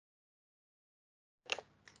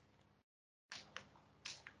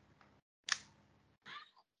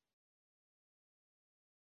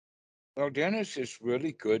Well, Dennis, it's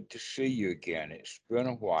really good to see you again. It's been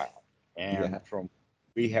a while. Yeah, And from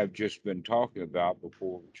we have just been talking about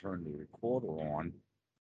before we turn the recorder on,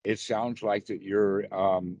 it sounds like that you're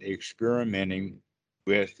experimenting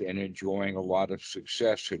with and enjoying a lot of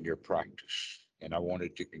success in your practice. And I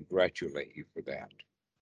wanted to congratulate you for that.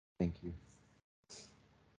 thank you.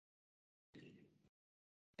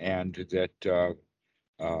 And that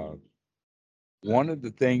uh, one of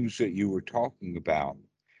the things that you were talking about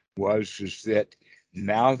was is that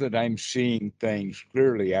now that I'm seeing things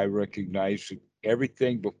clearly, I recognize that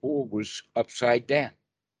everything before was upside down,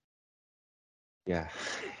 Yeah,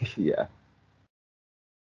 yeah,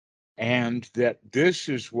 and that this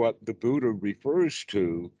is what the Buddha refers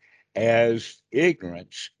to as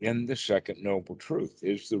ignorance in the second noble truth.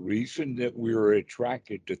 Is the reason that we are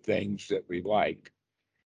attracted to things that we like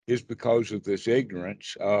is because of this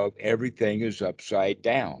ignorance of everything is upside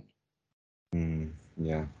down.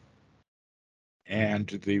 yeah, And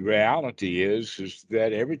the reality is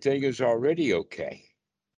that everything is already okay.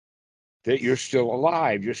 That you're still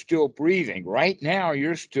alive, you're still breathing. Right now,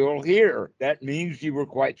 you're still here. That means you were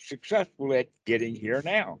quite successful at getting here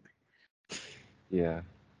now. yeah,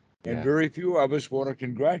 And yeah. very few of us want to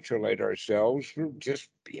congratulate ourselves for just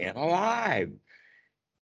being alive.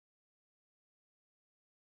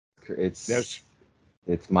 It's That's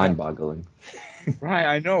it's that, mind-boggling. right.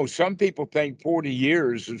 I know some people think 40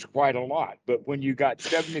 years is quite a lot, but when you got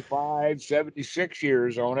 75, 76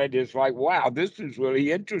 years on it, it's like, wow, this is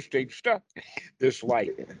really interesting stuff. This life.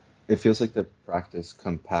 It feels like the practice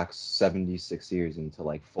compacts 76 years into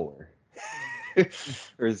like four.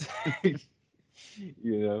 Or is,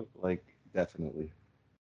 like definitely.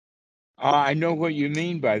 I know what you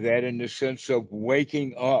mean by that in the sense of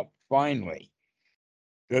waking up finally.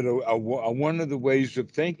 That one of the ways of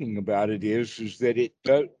thinking about it is that it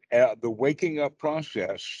does the waking up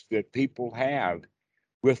process that people have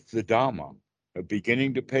with the Dhamma, of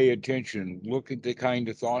beginning to pay attention, look at the kind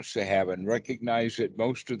of thoughts they have, and recognize that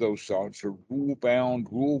most of those thoughts are rule bound,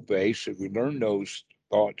 rule based, and we learn those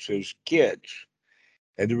thoughts as kids.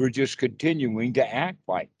 And we're just continuing to act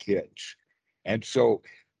like kids. And so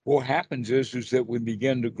what happens is that we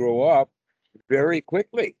begin to grow up very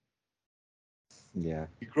quickly. Yeah,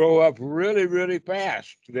 We grow up really, really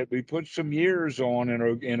fast. That we put some years on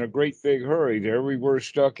in a great big hurry. There we were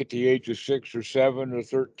stuck at the age of 6 or 7 or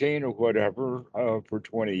 13 or whatever for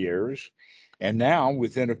 20 years. And now,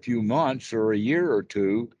 within a few months or a year or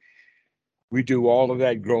two, we do all of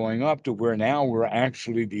that growing up to where now we're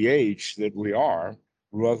actually the age that we are,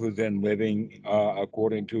 rather than living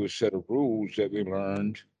according to a set of rules that we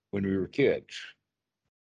learned when we were kids.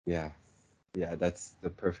 yeah, yeah. That's the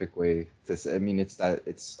perfect way to say. I mean,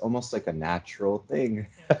 it's almost like a natural thing.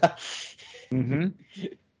 Hmm.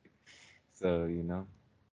 So, you know.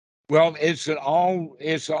 Well, it's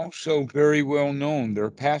also very well known. There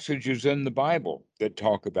are passages in the Bible that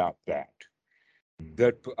talk about that.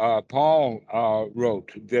 That Paul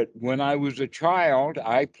wrote that when I was a child,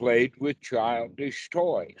 I played with childish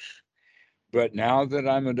toys. But now that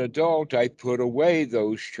I'm an adult, I put away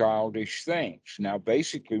those childish things. Now,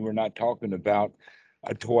 basically, we're not talking about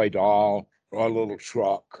a toy doll or a little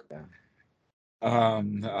truck, Yeah,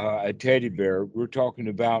 a teddy bear. We're talking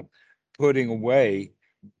about putting away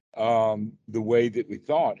the way that we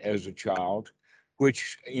thought as a child,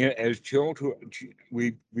 which as children,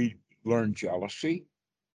 we learn jealousy.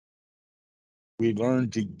 We learn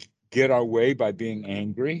to get our way by being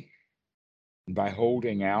angry, by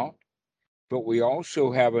holding out. But we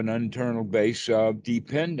also have an internal base of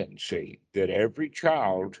dependency that every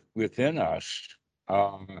child within us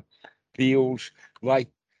uh, feels like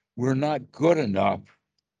we're not good enough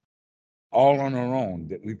all on our own,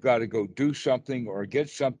 that we've got to go do something or get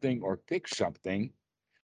something or fix something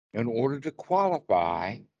in order to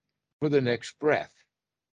qualify for the next breath.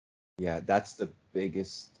 yeah. That's the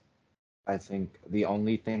biggest. I think the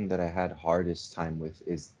only thing that I had hardest time with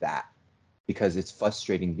is that because it's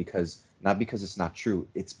frustrating because not because it's not true,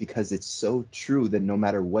 it's because it's so true that no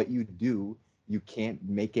matter what you do, you can't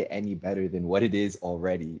make it any better than what it is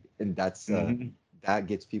already. And Mhm. that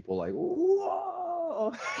gets people like,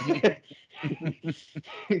 whoa.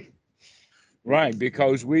 Right,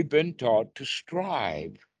 because we've been taught to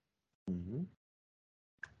strive. Hmm.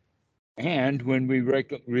 And when we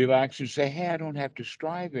relax and say, hey, I don't have to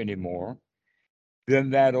strive anymore, then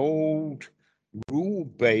that old rule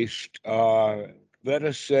based, let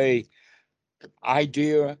us say,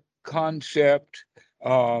 idea, concept,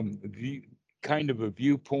 view, kind of a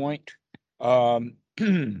viewpoint. Um,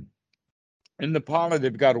 in the Pali,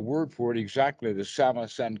 they've got a word for it exactly, the sama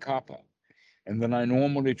sankappa. And then I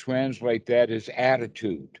normally translate that as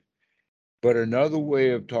attitude. But another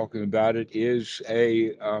way of talking about it is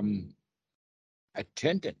a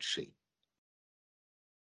tendency.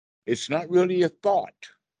 It's not really a thought,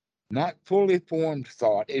 not fully formed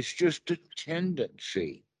thought. It's just a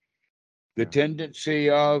tendency. The Yeah. tendency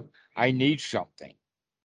of, I need something.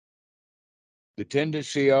 The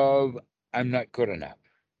tendency of, I'm not good enough.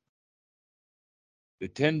 The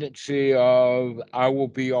tendency of, I will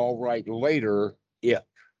be all right later if.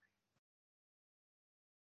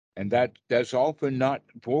 And that's often not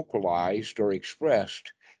vocalized or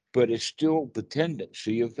expressed, but it's still the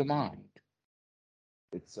tendency of the mind.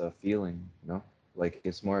 It's a feeling, like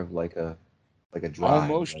it's more of like a drive,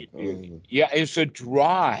 Almost, like, oh, yeah, it's a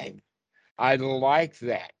drive. I like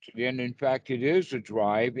that. And in fact, it is a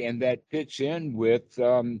drive, and that fits in with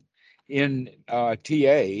in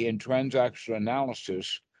TA, in transactional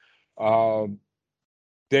analysis. Uh,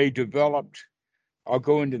 they developed, I'll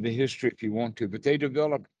go into the history if you want to, but they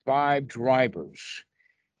developed 5 drivers.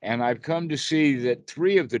 And I've come to see that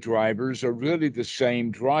 3 of the drivers are really the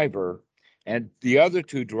same driver, and the other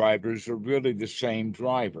 2 drivers are really the same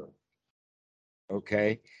driver.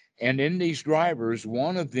 Okay. And in these drivers,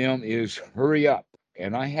 one of them is hurry up.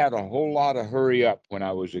 And I had a whole lot of hurry up when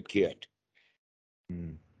I was a kid.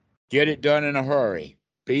 mm, Get it done in a hurry.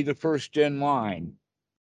 Be the first in line.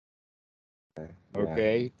 okay, yeah,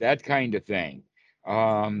 Okay. That kind of thing.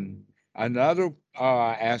 Another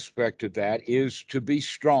aspect of that is to be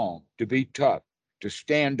strong, to be tough, to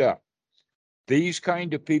stand up. These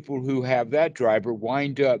kind of people who have that driver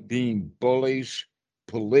wind up being bullies,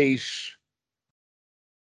 police,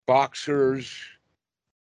 boxers,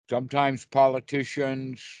 sometimes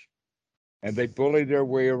politicians, and they bully their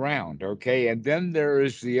way around. Okay. And then there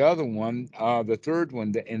is the other one, the third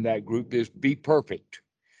one in that group is be perfect.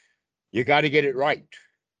 You got to get it right.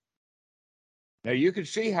 Now you can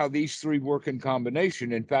see how these 3 work in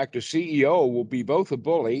combination. In fact, a CEO will be both a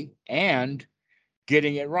bully and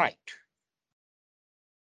getting it right.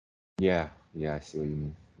 yeah, yeah. I see what you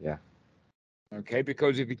mean. Yeah, Okay.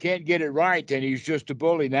 Because if he can't get it right, then he's just a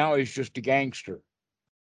bully. Now he's just a gangster.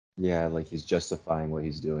 yeah. Like he's justifying what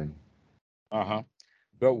he's doing. Uh-huh.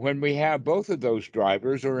 But when we have both of those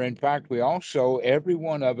drivers, or in fact, we also, every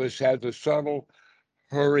one of us has a subtle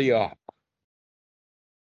hurry up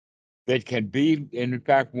that can be, and in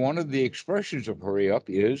fact, one of the expressions of hurry up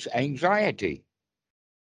is anxiety.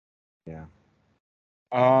 Yeah,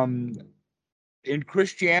 Um, in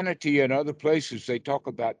Christianity and other places, they talk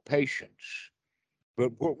about patience.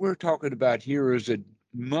 But what we're talking about here is a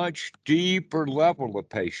much deeper level of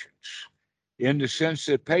patience, in the sense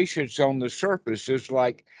that patience on the surface is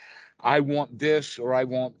like, I want this or I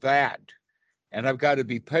want that. And I've got to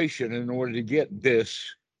be patient in order to get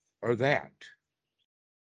this or that.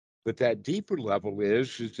 But that deeper level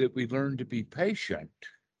is that we learn to be patient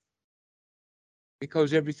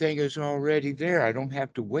because everything is already there. I don't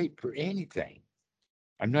have to wait for anything.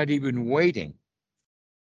 I'm not even waiting.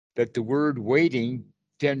 That the word waiting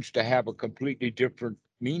tends to have a completely different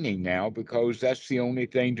meaning now because that's the only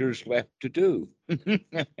thing there's left to do.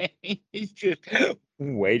 It's just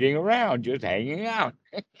waiting around, just hanging out.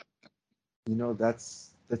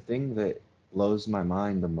 that's the thing that blows my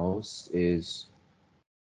mind the most is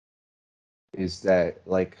that,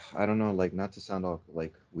 like, I don't know, like, not to sound all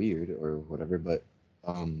like weird or whatever, but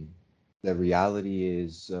um the reality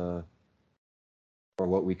is, or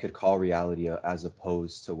what we could call reality, as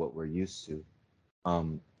opposed to what we're used to,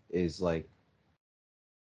 um is like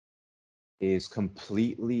is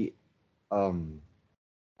completely, um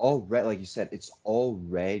already, like you said, it's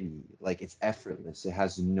already, like, it's effortless. It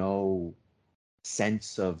has no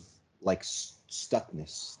sense of, like,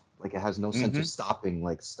 stuckness. Like, it has no sense of Hmm. stopping,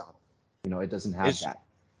 like, stop. It doesn't have It's that.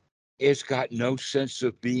 it's got no sense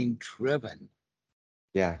of being driven.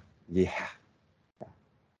 Yeah, yeah.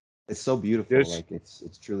 It's so beautiful. This Like,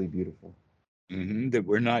 it's truly beautiful. that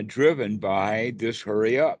we're not driven by this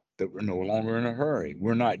hurry up, that we're no longer in a hurry.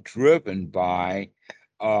 We're not driven by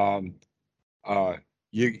um, uh,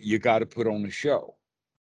 you got to put on a show.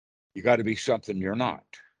 You got to be something you're not,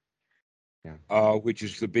 Yeah. which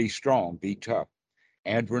is to be strong, be tough.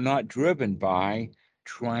 And we're not driven by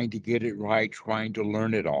trying to get it right, trying to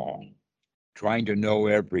learn it all, trying to know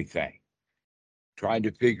everything, trying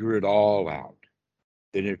to figure it all out.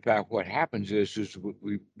 That in fact, what happens is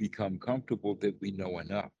we become comfortable that we know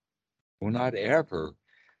enough. We'll not ever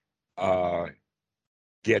uh,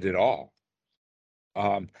 get it all.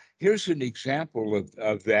 Um, Here's an example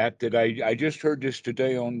of that I just heard this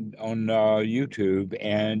today on YouTube,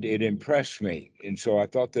 and it impressed me. And so I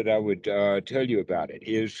thought that I would tell you about it.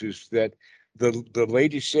 Is that the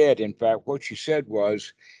lady said, in fact, what she said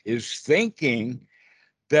was, is thinking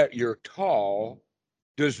that you're tall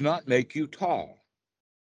does not make you tall.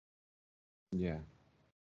 Yeah.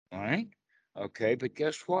 All right. Okay. But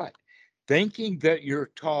guess what? Thinking that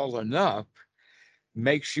you're tall enough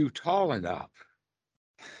makes you tall enough.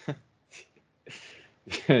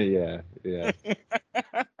 Yeah, yeah.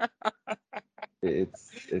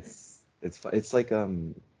 It's like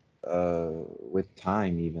with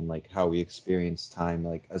time, even like how we experience time,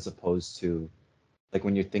 like as opposed to like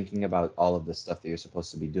when you're thinking about all of the stuff that you're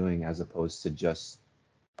supposed to be doing, as opposed to just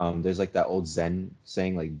there's like that old Zen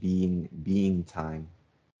saying like being time,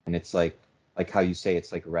 and it's like how you say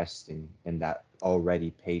it's like resting in that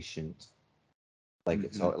already patient, like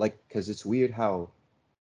it's Hmm. all like because it's weird how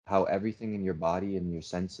everything in your body and your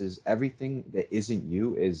senses, everything that isn't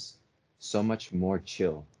you is so much more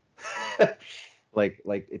chill. Like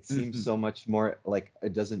it seems Hmm. so much more like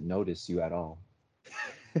it doesn't notice you at all.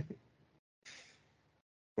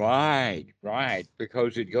 Right. Right.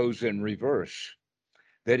 Because it goes in reverse.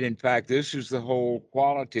 That in fact, this is the whole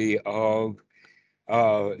quality of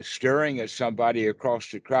staring at somebody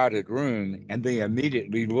across the crowded room, and they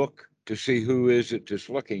immediately look to see who is it that's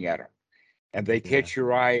looking at them, and they Yeah. catch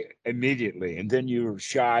your eye immediately, and then you're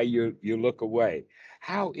shy, you look away.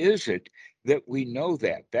 How is it that we know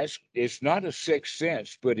that? That's It's not a sixth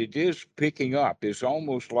sense, but it is picking up. It's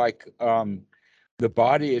almost like the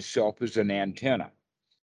body itself is an antenna.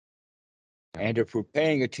 Yeah. And if we're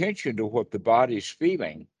paying attention to what the body's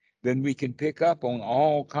feeling, then we can pick up on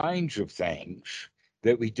all kinds of things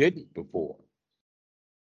that we didn't before.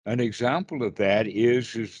 An example of that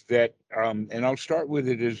is that, and I'll start with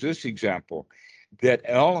it as this example, that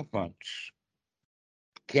elephants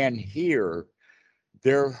can hear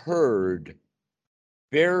their herd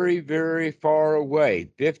very, very far away,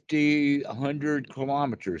 50, 100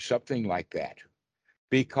 kilometers, something like that,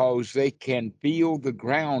 because they can feel the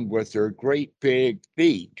ground with their great big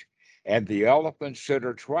feet. And the elephants that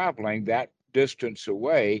are traveling that distance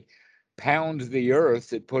away pound the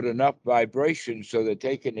earth and put enough vibration so that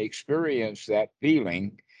they can experience that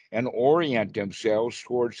feeling and orient themselves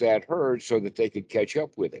towards that herd so that they could catch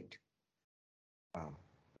up with it. Wow.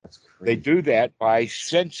 That's They crazy. do that by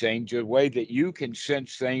sensing the way that you can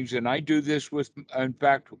sense things. And I do this with, in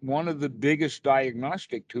fact, one of the biggest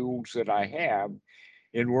diagnostic tools that I have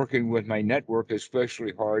in working with my network,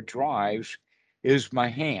 especially hard drives, is my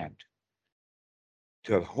hand.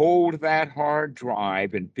 To hold that hard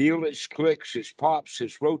drive and feel its clicks, its pops,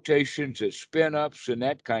 its rotations, its spin ups, and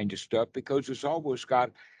that kind of stuff, because it's always got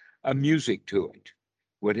a music to it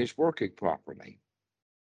when it's working properly.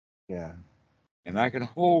 Yeah. And I can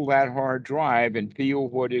hold that hard drive and feel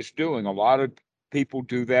what it's doing. A lot of people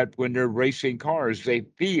do that when they're racing cars, they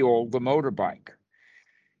feel the motorbike.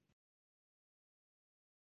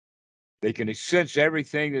 They can sense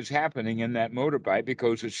everything that's happening in that motorbike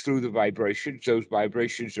because it's through the vibrations. Those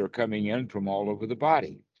vibrations are coming in from all over the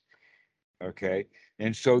body. Okay.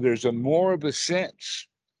 And so there's a more of a sense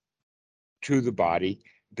to the body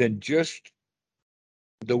than just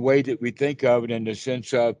the way that we think of it in the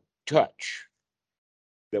sense of touch.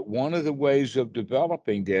 That one of the ways of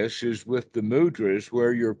developing this is with the mudras,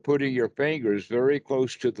 where you're putting your fingers very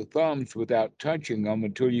close to the thumbs without touching them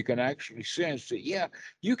until you can actually sense that, yeah,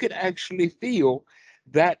 you can actually feel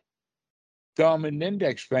that thumb and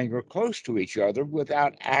index finger close to each other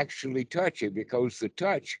without actually touching, because the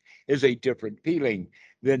touch is a different feeling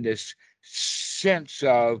than this sense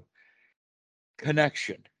of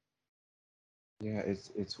connection. Yeah, it's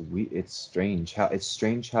strange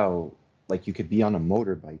how like you could be on a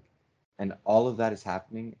motorbike and all of that is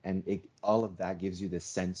happening and all of that gives you the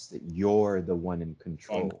sense that you're the one in Um,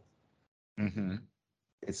 control. mhm.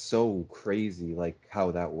 It's so crazy like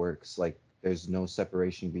how that works. Like there's no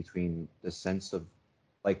separation between the sense of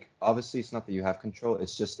like obviously it's not that you have control,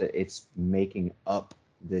 it's just that it's making up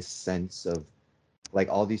this sense of like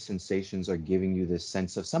all these sensations are giving you this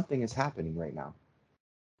sense of something is happening right now.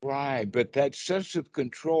 Right, but that sense of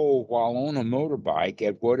control while on a motorbike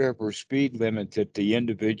at whatever speed limit that the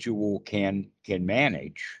individual can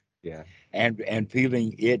manage, Yeah. and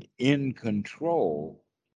feeling it in control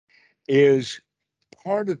is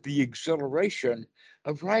part of the exhilaration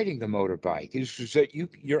of riding the motorbike. Is that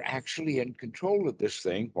you're actually in control of this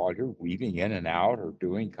thing while you're weaving in and out or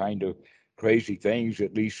doing kind of crazy things,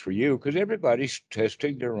 at least for you, because everybody's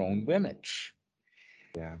testing their own limits.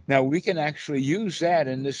 Yeah. Now, we can actually use that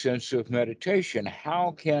in the sense of meditation.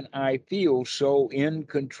 How can I feel so in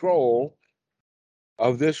control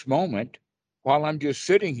of this moment while I'm just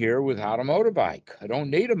sitting here without a motorbike? I don't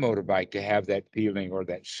need a motorbike to have that feeling or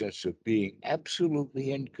that sense of being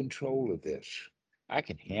absolutely in control of this. I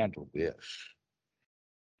can handle this.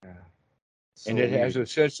 Yeah. And So it has weird. a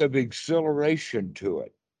sense of exhilaration to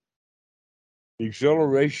it.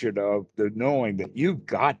 Exhilaration of the knowing that you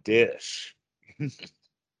got this.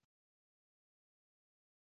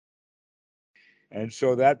 And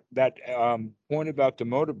so that point about the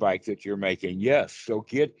motorbike that you're making, yes. So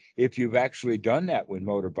if you've actually done that with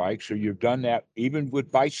motorbikes, or you've done that even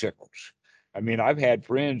with bicycles. I mean, I've had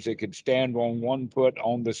friends that could stand on one foot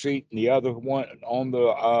on the seat and the other one on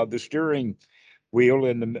the steering wheel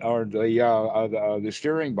or the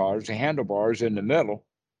steering bars, the handlebars in the middle,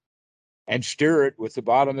 and steer it with the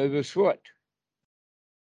bottom of his foot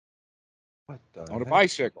What the on a heck?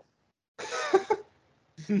 bicycle.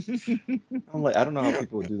 I'm like, I don't know how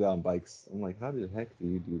people do that on bikes. I'm like, how the heck do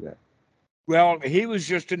you do that? Well, he was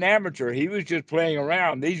just an amateur. He was just playing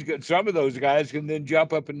around. Some of those guys can then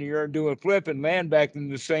jump up in the air and do a flip and land back in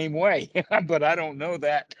the same way. But I don't know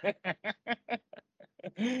that.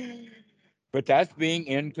 But that's being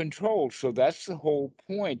in control. So that's the whole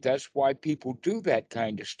point. That's why people do that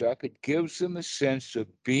kind of stuff. It gives them a sense of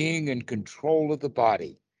being in control of the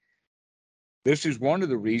body. This is one of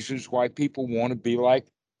the reasons why people want to be like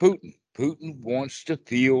Putin. Putin wants to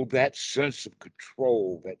feel that sense of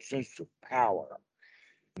control, that sense of power.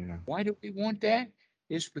 Yeah. Why do we want that?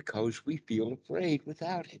 It's because we feel afraid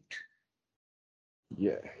without it.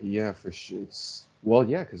 Yeah, yeah, for sure. Well,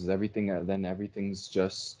 yeah, because then everything's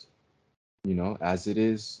just, as it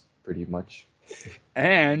is, pretty much.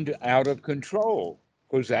 And out of control,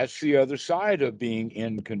 because that's the other side of being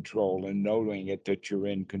in control and knowing it that you're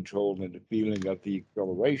in control and the feeling of the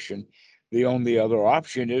exhilaration. The only other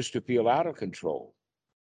option is to feel out of control.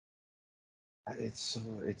 But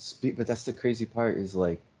that's the crazy part is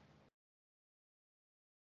like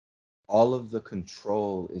all of the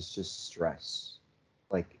control is just stress.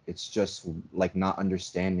 Like it's just like not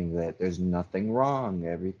understanding that there's nothing wrong,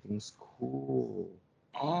 everything's cool.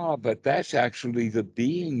 Ah, but that's actually the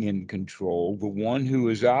being in control, the one who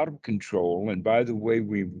is out of control. And by the way,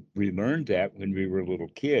 we learned that when we were little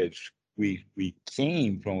kids. We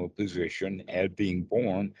came from a position at being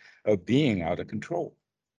born of being out of control.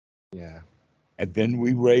 Yeah, And then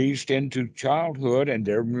we raised into childhood, and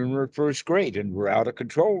then we were first grade, and we're out of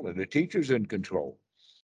control, and the teacher's in control.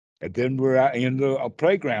 And then we're out in the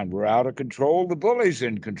playground, we're out of control, the bully's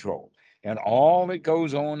in control. And all it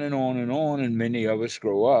goes on and on and on. And many of us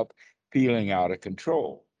grow up feeling out of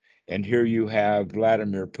control. And here you have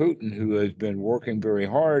Vladimir Putin, who has been working very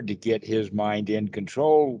hard to get his mind in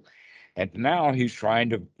control. And now he's trying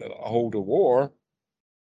to hold a war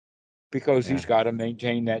because yeah. he's got to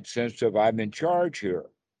maintain that sense of I'm in charge here,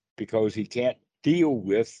 because he can't deal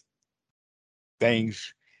with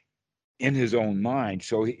things in his own mind.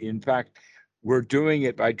 So, in fact, we're doing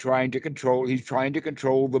it by he's trying to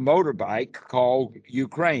control the motorbike called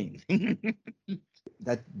Ukraine.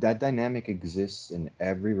 That dynamic exists in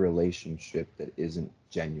every relationship that isn't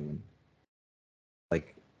genuine.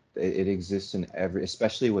 Like it exists in every,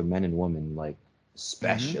 especially with men and women, like Mhm.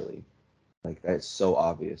 especially. Like that's so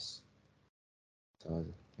obvious. So,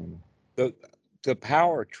 you know, the, the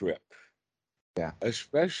power trip, yeah.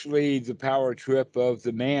 especially the power trip of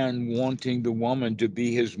the man wanting the woman to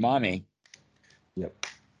be his mommy. Yep.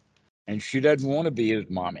 And she doesn't want to be his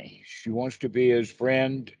mommy. She wants to be his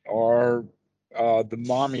friend or the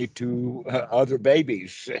mommy to other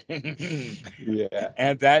babies. Yeah.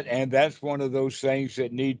 And that's one of those things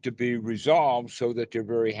that need to be resolved so that they're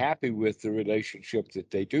very happy with the relationship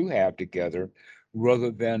that they do have together,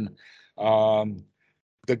 rather than um,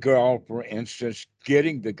 the girl, for instance,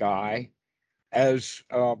 getting the guy as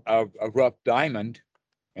a rough diamond,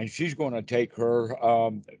 and she's going to take her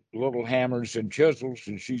little hammers and chisels,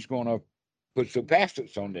 and she's going to put some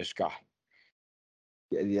facets on this guy.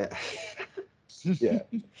 Yeah. Yeah. Yeah.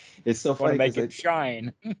 It's so Want to funny make because him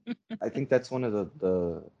shine. I think that's one of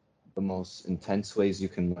the most intense ways you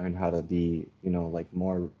can learn how to be, like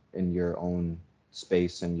more in your own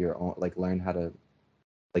space and your own, like learn how to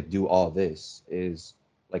like do all this is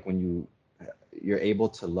like when you're able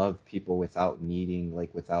to love people without needing,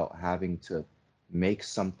 like without having to make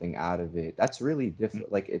something out of it. That's really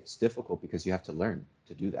like it's difficult because you have to learn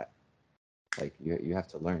to do that. Like you have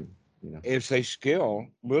to learn, you know. It's a skill,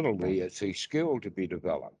 Yeah. literally, it's a skill to be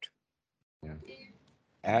developed. Yeah.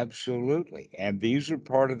 Absolutely. And these are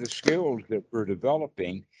part of the skills that we're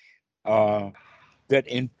developing. Uh, that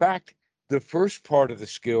in fact, the first part of the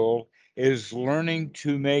skill is learning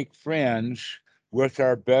to make friends with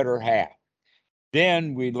our better half.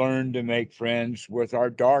 Then we learn to make friends with our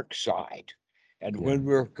dark side. And Yeah. when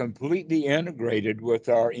we're completely integrated with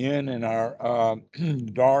our in and our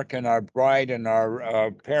dark and our bright and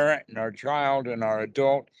our parent and our child and our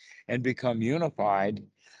adult and become unified,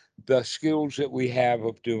 the skills that we have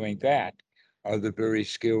of doing that are the very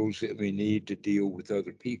skills that we need to deal with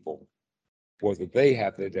other people, whether they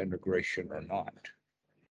have that integration or not.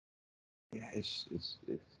 Yeah,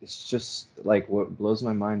 it's just like what blows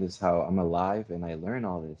my mind is how I'm alive and I learn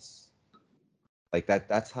all this. Like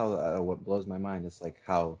that's how what blows my mind is like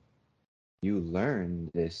how you learn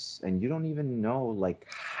this and you don't even know like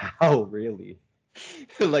how really.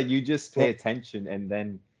 Like you just pay Well, attention and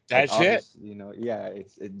then like that's it. obviously, you know, yeah,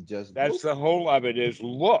 it just That's boop. the whole of it is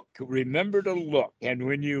look, remember to look. And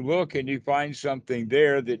when you look and you find something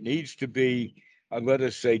there that needs to be, let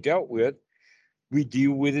us say, dealt with, we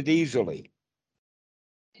deal with it easily.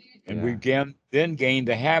 And we Yeah. then gain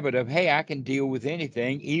the habit of, hey, I can deal with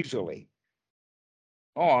anything easily.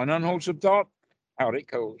 Oh, an unwholesome thought, out it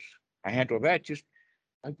goes. I handle that just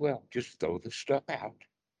like, well, just throw the stuff out.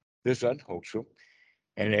 This unwholesome,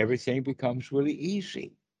 and everything becomes really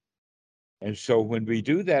easy. And so when we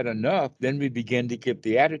do that enough, then we begin to get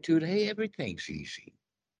the attitude, hey, everything's easy.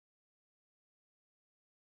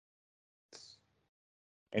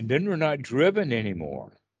 And then we're not driven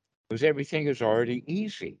anymore because everything is already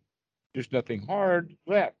easy. There's nothing hard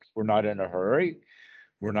left. We're not in a hurry.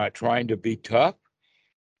 We're not trying to be tough.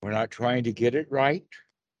 We're not trying to get it right.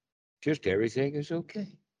 Just everything is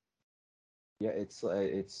okay. Yeah,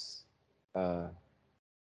 uh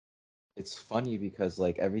it's funny because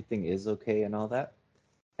like everything is okay and all that.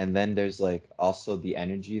 And then there's like also the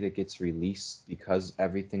energy that gets released because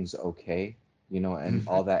everything's okay, you know, and Mhm.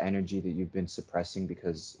 all that energy that you've been suppressing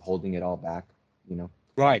because holding it all back, you know.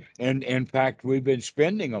 Right. And in fact, we've been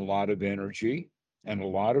spending a lot of energy and a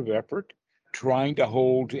lot of effort trying to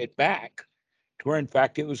hold it back, to where in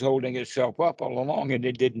fact it was holding itself up all along and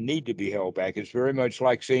it didn't need to be held back. It's very much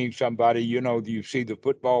like seeing somebody, you see the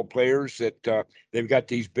football players that they've got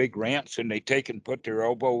these big ramps and they take and put their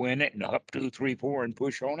elbow in it and up, two, three, four, and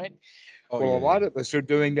push on it. Oh Well, a yeah, lot yeah. of us are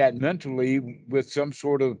doing that mentally with some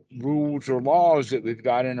sort of rules or laws that we've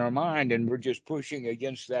got in our mind, and we're just pushing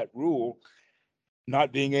against that rule,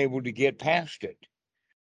 not being able to get past it,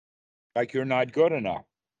 like you're not good enough,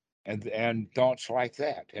 and thoughts like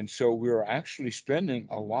that. And so we're actually spending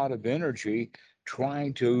a lot of energy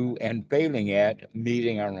trying to and failing at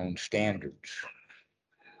meeting our own standards.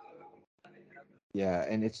 Yeah,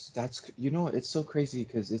 and you know, it's so crazy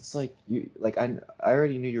because it's like you like I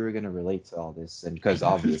already knew you were gonna relate to all this and because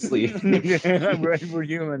obviously Yeah, right, we're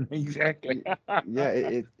human, exactly. Y- yeah,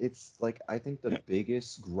 it's like I think the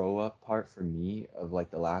biggest grow up part for me of like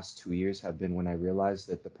the last 2 years have been when I realized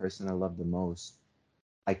that the person I love the most,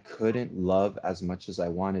 I couldn't love as much as I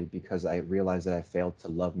wanted because I realized that I failed to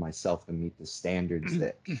love myself and meet the standards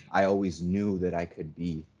that I always knew that I could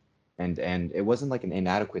be. And it wasn't like an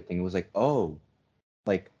inadequate thing. It was like, oh,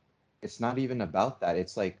 like it's not even about that.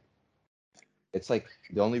 It's like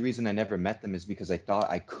the only reason I never met them is because I thought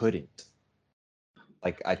I couldn't.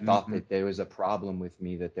 Like I thought Mhm. that there was a problem with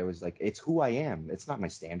me, that there was like it's who I am. It's not my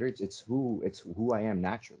standards. It's who I am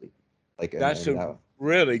naturally. Like That's and a that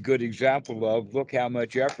really good example of look how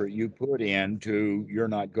much effort you put into you're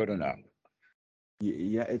not good enough.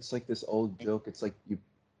 yeah, it's like this old joke. It's like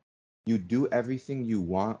you do everything you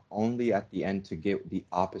want only at the end to get the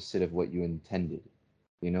opposite of what you intended.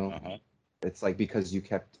 You know? Uh-huh. It's like because you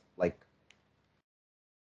kept like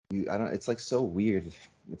you I don't it's like so weird.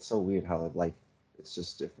 It's so weird how life it's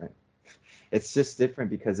just different. It's just different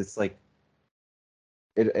because it's like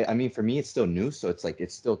I mean for me it's still new, so it's like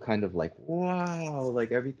it's still kind of like wow,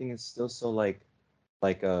 like everything is still so like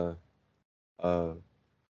uh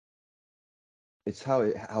it's how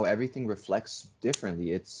everything reflects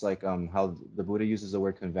differently. It's like how the Buddha uses the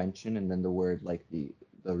word convention and then the word like the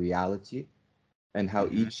reality, and how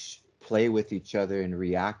Hmm. each play with each other and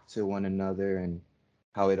react to one another, and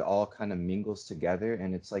how it all kind of mingles together.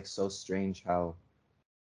 And it's like so strange how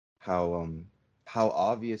um how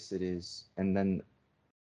obvious it is, and then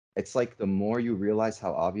it's like the more you realize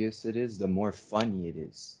how obvious it is, the more funny it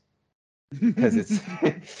is because it's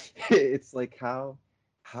it's like how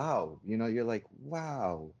you know you're like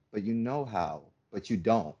wow, but you know how, but you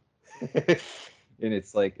don't. And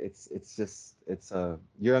it's like it's just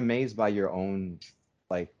you're amazed by your own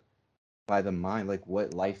like by the mind, like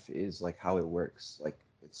what life is, like how it works, like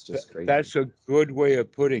it's just crazy. That's a good way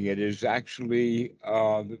of putting it, is actually,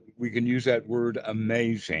 we can use that word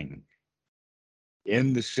amazing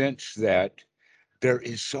in the sense that there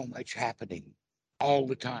is so much happening all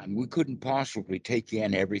the time. We couldn't possibly take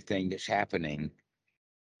in everything that's happening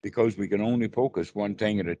because we can only focus one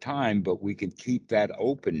thing at a time, but we can keep that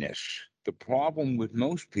openness. The problem with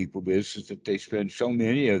most people is that they spend so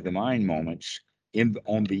many of the mind moments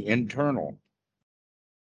on the internal.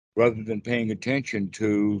 rather than paying attention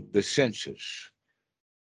to the senses.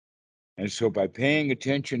 And so by paying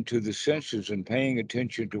attention to the senses and paying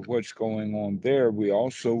attention to what's going on there, we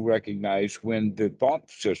also recognize when the thought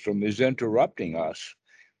system is interrupting us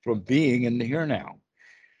from being in the here now.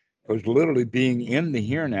 Because literally being in the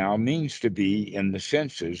here now means to be in the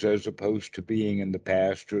senses as opposed to being in the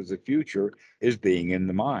past or the future is being in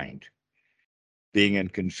the mind, being in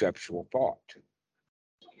conceptual thought.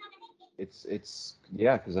 It's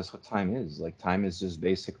yeah, because that's what time is. Like time is just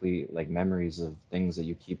basically like memories of things that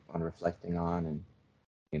you keep on reflecting on, and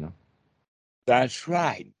you know. That's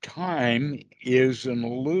right. Time is an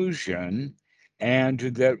illusion, and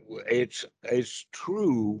that it's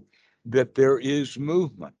true that there is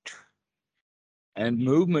movement, and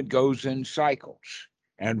movement goes in cycles.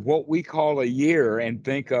 And what we call a year and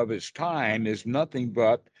think of as time is nothing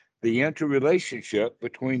but the interrelationship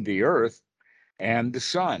between the earth and the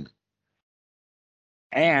sun.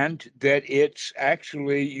 And that it's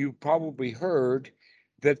actually, you probably heard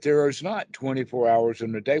that there is not 24 hours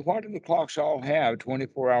in a day. Why do the clocks all have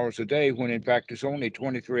 24 hours a day when in fact it's only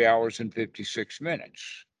 23 hours and 56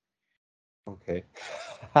 minutes Okay.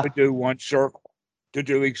 to do one circle? To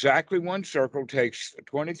do exactly one circle takes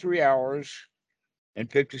 23 hours and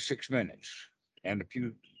 56 minutes and a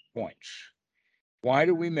few points. Why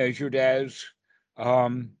do we measure it as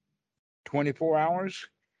um, 24 hours?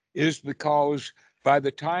 Is because by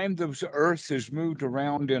the time the Earth has moved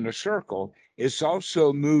around in a circle, it's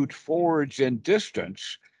also moved forwards in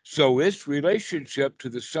distance. So its relationship to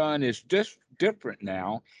the sun is different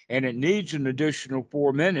now, and it needs an additional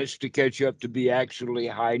 4 minutes to catch up to be actually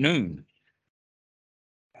high noon.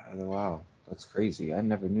 Wow, that's crazy. I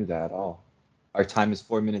never knew that at all. Our time is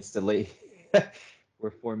 4 minutes delayed.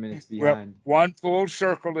 We're 4 minutes Well, behind. one full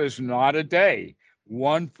circle is not a day.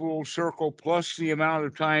 One full circle plus the amount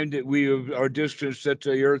of time that we have, our distance that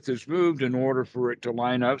the Earth has moved in order for it to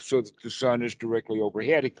line up so that the sun is directly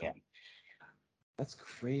overhead again. That's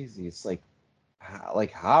crazy. It's like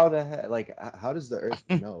how the heck, how does the Earth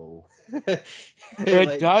know?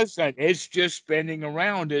 It Like, doesn't. It's just spinning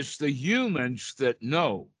around. It's the humans that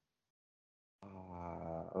know.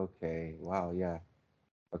 okay, wow, yeah,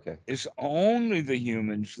 okay. It's only the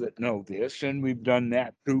humans that know this, and we've done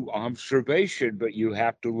that through observation. But you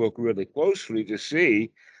have to look really closely to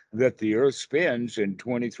see that the Earth spins in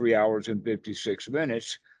 23 hours and 56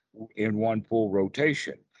 minutes in one full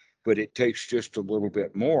rotation. But it takes just a little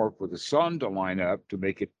bit more for the sun to line up to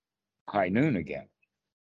make it high noon again.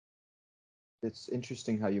 It's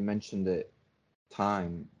interesting how you mentioned that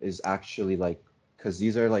time is actually like, because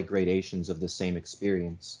these are like gradations of the same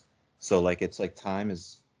experience. So like it's like time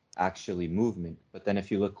is actually movement, but then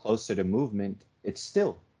if you look closer to movement, it's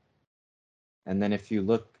still. And then if you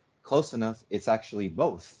look close enough, it's actually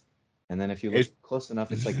both. And then if you look It's close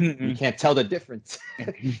enough, it's like you can't tell the difference.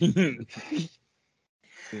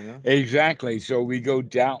 You know? exactly. So we go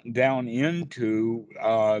down into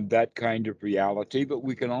that kind of reality, but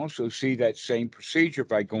we can also see that same procedure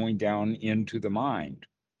by going down into the mind.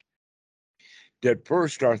 At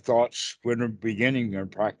first, our thoughts, when we're beginning our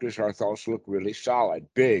practice, our thoughts look really solid,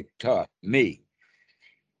 big, tough, me.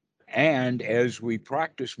 And as we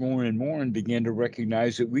practice more and more and begin to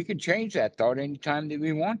recognize that we can change that thought anytime that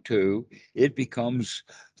we want to, it becomes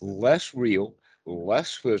less real,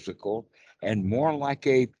 less physical, and more like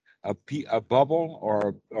a bubble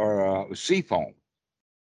or a sea foam.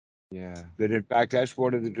 Yeah. That in fact, that's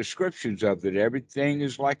one of the descriptions of that everything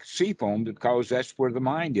is like sea foam because that's where the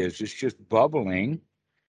mind is. It's just bubbling,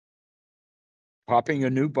 popping a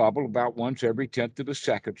new bubble about once every tenth of a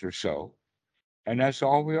second or so. And that's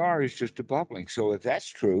all we are is just a bubbling. So if that's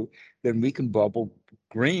true, then we can bubble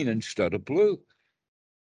green instead of blue.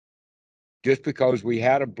 Just because we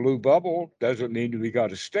had a blue bubble doesn't mean we got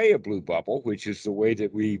to stay a blue bubble, which is the way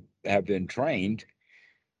that we have been trained.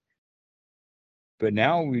 But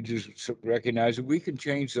now we just recognize that we can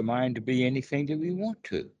change the mind to be anything that we want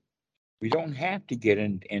to. We don't have to get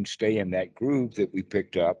in and stay in that groove that we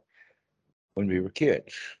picked up when we were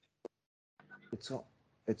kids. It's all,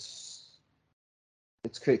 it's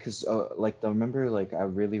it's great because like I remember like I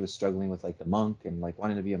really was struggling with like the monk and like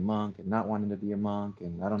wanting to be a monk and not wanting to be a monk,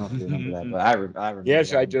 and I don't know if you remember that, but I remember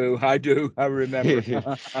Yes, that I one. do. I do. I remember.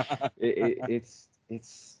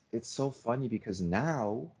 It's so funny because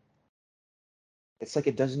now it's like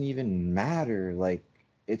it doesn't even matter. Like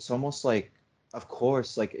it's almost like, of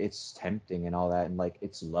course, like it's tempting and all that, and like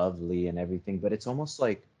it's lovely and everything, but it's almost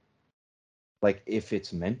like if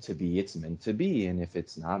it's meant to be, it's meant to be, and if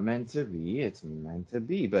it's not meant to be, it's meant to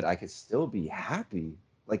be. But I could still be happy.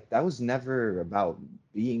 Like that was never about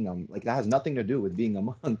being like that has nothing to do with being a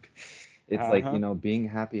monk. it's like, Uh-huh. being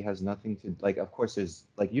happy has nothing to like, of course there's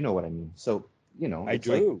like, you know what I mean. So, I it's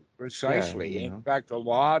like, do, yeah, precisely. In fact, a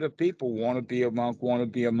lot of people want to be a monk, want to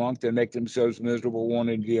be a monk. They make themselves miserable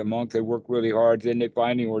wanting to be a monk. They work really hard, then they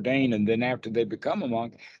finally ordain, and then after they become a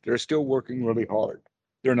monk, they're still working really hard.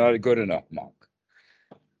 They're not a good enough monk.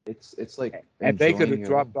 it's like And they could enjoying have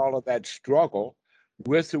your life. dropped all of that struggle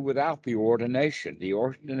with or without the ordination. The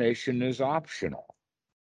ordination is optional.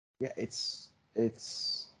 Yeah, it's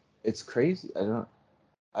crazy.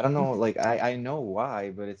 I don't know, like I know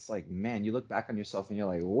why, but it's like, man, you look back on yourself and you're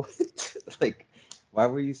like, what? Like, why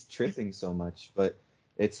were you tripping so much? But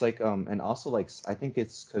it's like, and also like, I think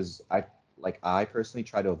it's because I personally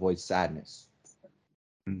try to avoid sadness,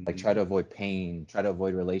 like try to Mhm. avoid pain, try to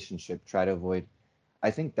avoid relationship, try to avoid.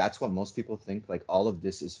 I think that's what most people think like all of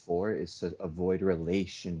this is for, is to avoid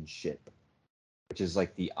relationship, which is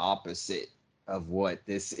like the opposite of what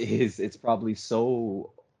this is. It's probably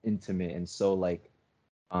so intimate and so like,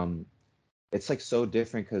 um it's like so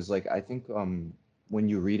different because like I think when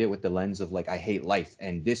you read it with the lens of like I hate life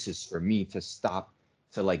and this is for me to stop,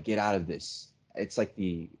 to like get out of this, it's like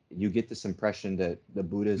you get this impression that the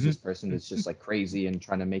Buddha is this person that's just like crazy and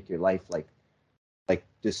trying to make your life like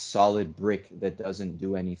this solid brick that doesn't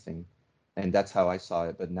do anything. And that's how I saw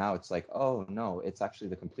it. But now it's like, oh no, it's actually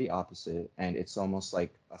the complete opposite, and it's almost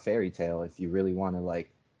like a fairy tale if you really want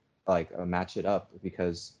to match it up,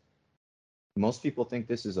 because most people think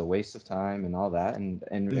this is a waste of time and all that, and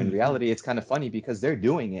in Mhm. reality it's kind of funny because they're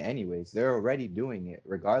doing it anyways. They're already doing it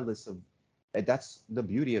regardless of, that's the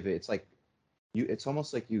beauty of it. It's like it's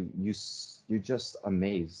almost like you're just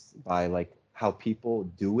amazed by like how people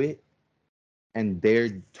do it, and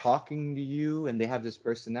they're talking to you and they have this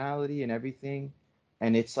personality and everything,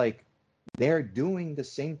 and it's like they're doing the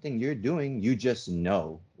same thing you're doing, you just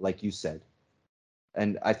know, like you said.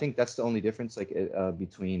 And I think that's the only difference, like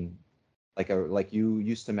between like you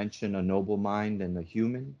used to mention a noble mind and a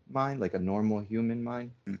human mind, like a normal human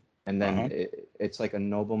mind. And then Uh-huh. it's like a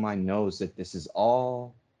noble mind knows that this is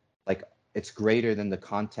all like it's greater than the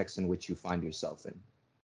context in which you find yourself in.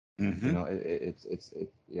 Hmm.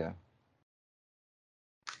 Yeah.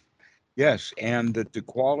 Yes, and that the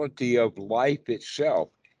quality of life itself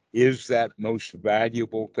is that most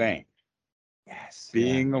valuable thing. Yes. Yeah.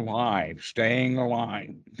 Being alive, staying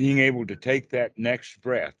alive, being able to take that next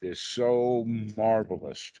breath is so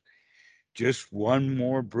marvelous. Just one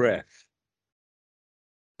more breath.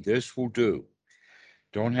 This will do.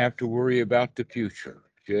 Don't have to worry about the future.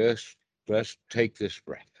 Just let's take this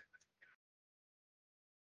breath.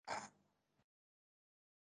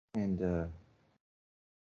 And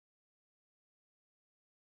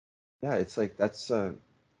yeah, it's like that's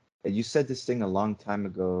you said this thing a long time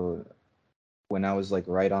ago when I was like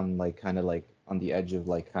right on like kind of like on the edge of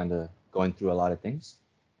like kind of going through a lot of things.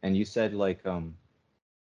 And you said like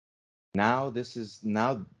now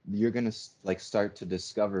you're gonna like start to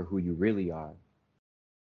discover who you really are.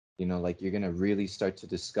 Like you're gonna really start to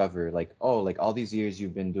discover like, oh, like all these years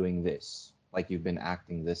you've been doing this, like you've been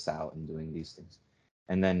acting this out and doing these things,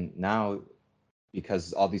 and then now,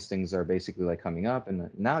 because all these things are basically like coming up, and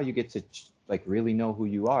now you get to like really know who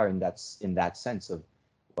you are, and that's in that sense of,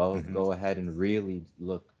 well, Mhm. go ahead and really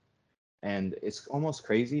look. And it's almost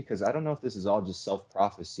crazy because I don't know if this is all just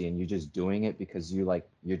self-prophecy and you're just doing it because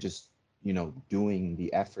you're just doing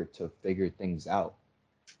the effort to figure things out.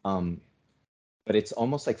 um but it's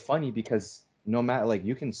almost like funny because no matter, like,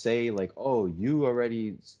 you can say like, oh, you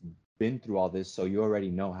already been through all this, so you already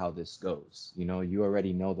know how this goes, you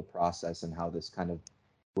already know the process and how this kind of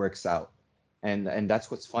works out. And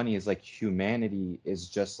that's what's funny, is like humanity is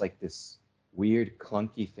just like this weird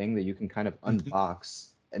clunky thing that you can kind of unbox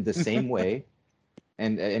in the same way.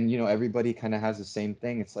 And everybody kind of has the same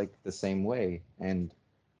thing, it's like the same way. And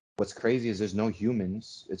what's crazy is there's no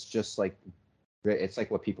humans, it's just like, it's like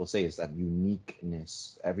what people say is that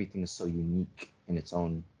uniqueness. Everything is so unique in its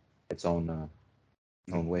own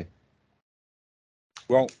way.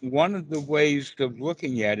 Well, one of the ways of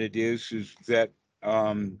looking at it is that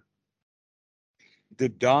um, the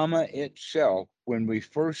Dhamma itself, when we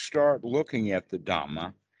first start looking at the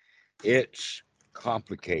Dhamma, it's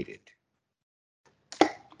complicated.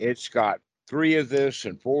 It's got three of this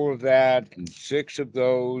and four of that and six of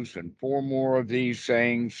those and four more of these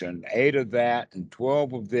things and eight of that and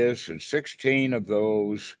 12 of this and 16 of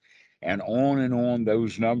those, and on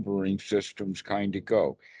those numbering systems kind of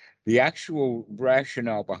go. The actual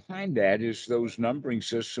rationale behind that is those numbering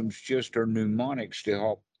systems just are mnemonics to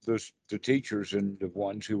help the teachers and the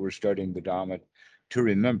ones who were studying the Dhamma to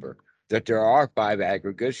remember that there are five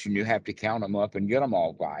aggregates and you have to count them up and get them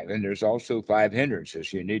all five. And there's also five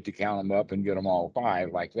hindrances. You need to count them up and get them all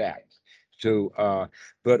five, like that.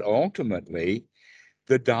 But ultimately,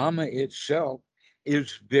 the Dhamma itself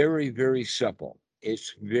is very, very simple.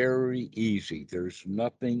 It's very easy. There's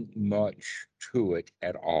nothing much to it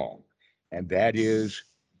at all. And that is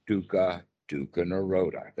dukkha, dukkha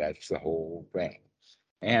nirodha. That's the whole thing.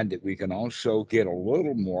 And we can also get a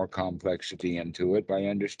little more complexity into it by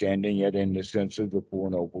understanding it in the sense of the Four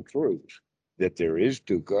Noble Truths, that there is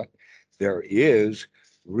dukkha, there is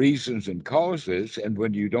reasons and causes. And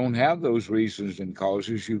when you don't have those reasons and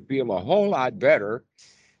causes, you feel a whole lot better.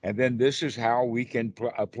 And then this is how we can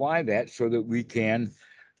apply that so that we can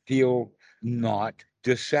feel not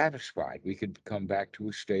dissatisfied. We can come back to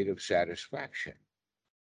a state of satisfaction.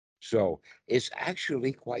 So it's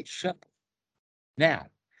actually quite simple. Now,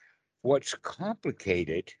 what's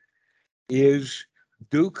complicated is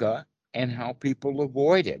dukkha and how people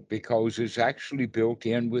avoid it because it's actually built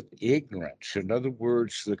in with ignorance. In other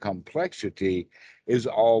words, the complexity is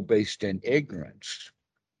all based in ignorance.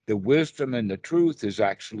 The wisdom and the truth is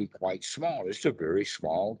actually quite small. It's a very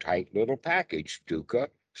small, tight little package, dukkha,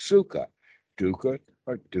 sukha, dukkha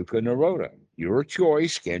or dukkha nirodha. Your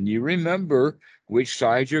choice. Can you remember which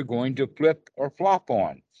side you're going to flip or flop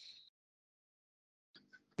on?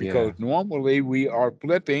 Because Yeah, normally we are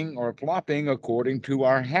flipping or flopping according to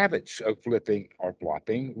our habits of flipping or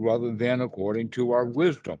flopping rather than according to our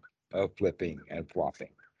wisdom of flipping and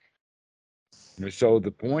flopping. And so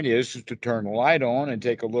the point is to turn the light on and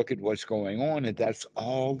take a look at what's going on, and that's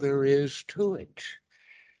all there is to it.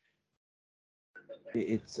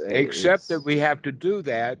 Except that it's we have to do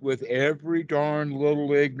that with every darn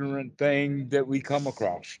little ignorant thing that we come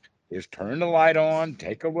across. Is turn the light on,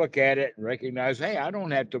 take a look at it, and recognize, hey, I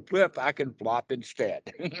don't have to flip, I can flop instead.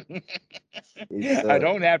 it's I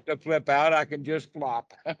don't have to flip out, I can just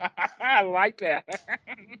flop. I like that.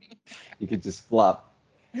 you could just flop.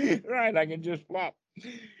 Right, I can just flop.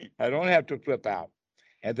 I don't have to flip out.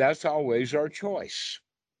 And that's always our choice.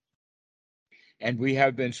 And we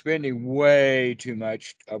have been spending way too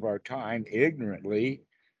much of our time ignorantly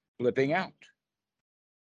flipping out.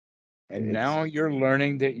 And It's now you're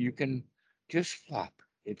learning that you can just flop.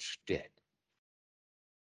 It's dead.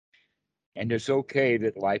 And it's okay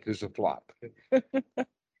that life is a flop.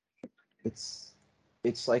 it's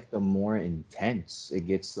it's like the more intense it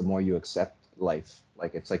gets, the more you accept life.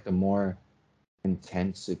 Like it's like the more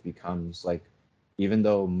intense it becomes. Like even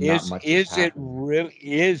though not Is much is is it happening.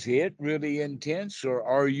 really intense, or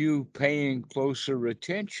are you paying closer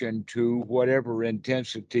attention to whatever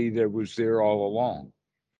intensity there was there all along?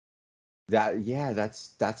 That yeah,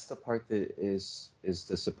 that's the part that is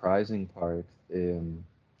the surprising part.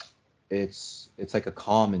 It's like a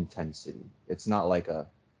calm intensity. It's not like a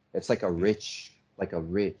it's like a rich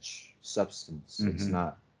substance. It's Hmm.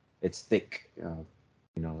 not it's thick,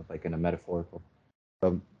 like in a metaphorical.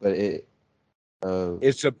 But it uh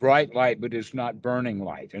It's a bright light, but it's not burning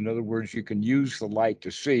light. In other words, you can use the light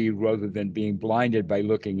to see rather than being blinded by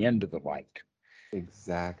looking into the light.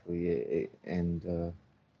 exactly and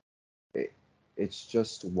it, it's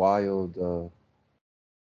just wild.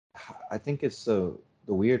 I think it's the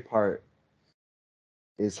weird part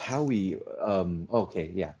is how we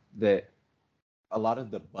okay, yeah, the a lot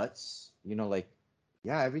of the buts, like,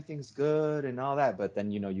 yeah, everything's good and all that, but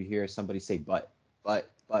then you hear somebody say Hmm.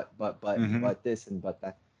 but this and but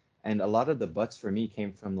that, and a lot of the buts for me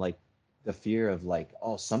came from like the fear of like,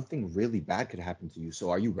 oh, something really bad could happen to you, so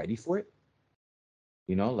are you ready for it?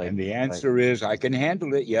 And Like the like answer is, I can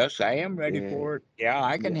handle it. Yes, I am ready eh, for it. Yeah,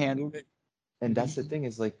 I can yeah, handle it. and that's the thing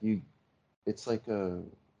is like it's like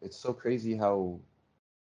it's so crazy how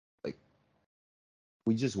like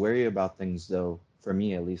we just worry about things, though, for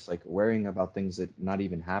me at least, like worrying about things that not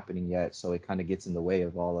even happening yet, so it kind of gets in the way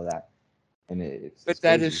of all of that, and it's But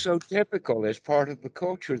that is crazy. so typical as part of the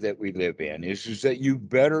culture that we live in, is that you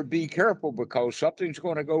better be careful because something's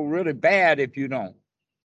going to go really bad if you don't.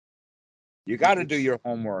 You got to do It's your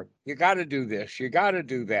homework. You got to do this. You got to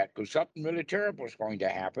do that because something really terrible is going to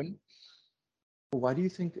happen. why do you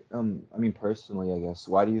think, I mean, personally, I guess,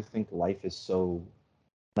 why do you think life is so,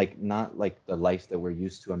 like, not like the life that we're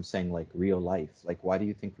used to, I'm saying like real life, like why do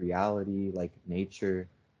you think reality, like nature,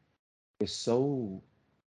 is so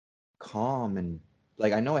calm? And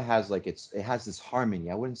like I know it has like it has this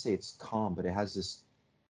harmony. I wouldn't say it's calm, but it has this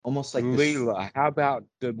almost like this. Leela. How about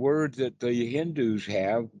the word that the Hindus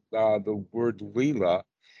have? The word Leela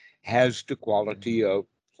has the quality of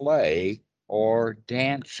play or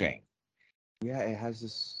dancing. Yeah, it has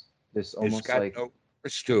this It's almost got like, no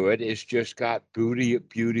force to it. It's just got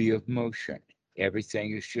beauty of motion.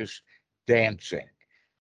 Everything is just dancing,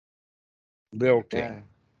 lilting, yeah,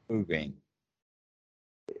 moving.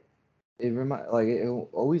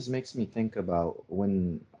 always makes me think about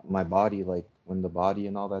when my body, like when the body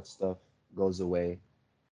and all that stuff goes away.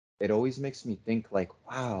 It always makes me think like,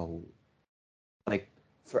 wow, like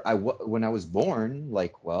when I was born,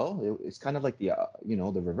 like, well, it's kind of like the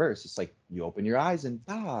reverse. It's like you open your eyes and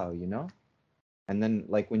and then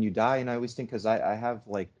like when you die, and I always think because I have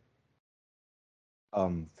like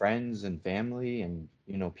friends and family and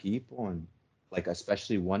people, and like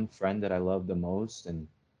especially one friend that I love the most,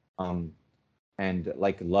 um and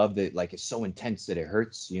like love that like it's so intense that it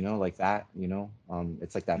hurts, like that,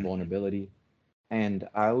 it's like that Mhm. vulnerability. And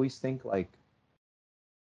I always think like,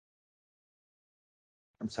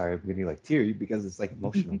 I'm sorry, I'm getting like teary because it's like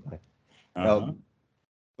emotional, Uh-huh.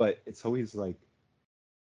 but it's always like,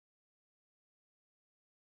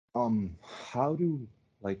 how do,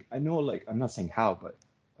 like, I know, like, I'm not saying how, but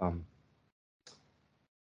um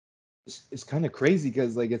it's kind of crazy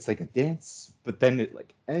because like it's like a dance, but then it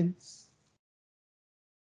like ends.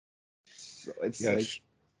 So it's Yes.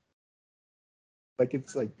 like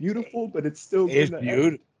it's like beautiful, but it's still It's gonna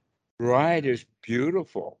end. beautiful. Right. It's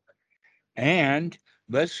beautiful. And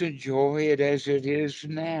let's enjoy it as it is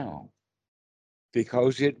now,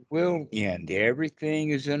 because it will end. Everything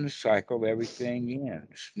is in a cycle, everything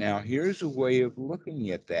ends. Now, here's a way of looking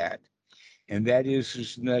at that, and that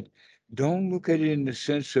is that don't look at it in the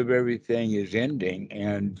sense of everything is ending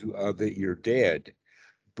and that you're dead,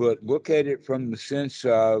 but look at it from the sense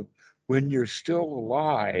of when you're still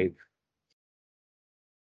alive,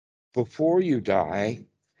 before you die,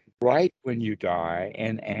 right when you die,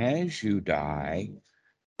 and as you die.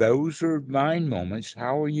 Those are mind moments.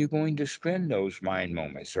 How are you going to spend those mind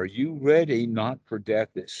moments? Are you ready not for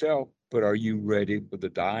death itself, but are you ready for the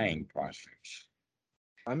dying process?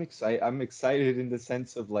 I'm excited in the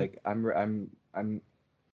sense of like I'm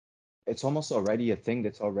it's almost already a thing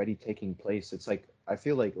that's already taking place. It's like I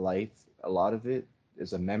feel like life, a lot of it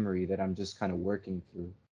is a memory that I'm just kind of working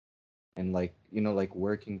through, and like like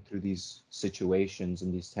working through these situations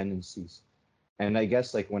and these tendencies. And I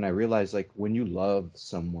guess like when I realize like when you love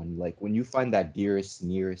someone, like when you find that dearest,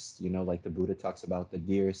 nearest, like the Buddha talks about the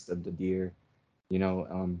dearest of the dear, you know,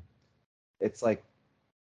 um, it's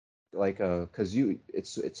because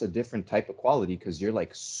it's a different type of quality because you're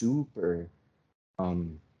like super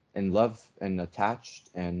um in love and attached,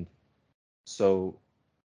 and so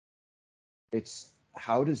it's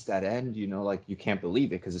how does that end? Like you can't believe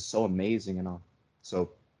it because it's so amazing and all.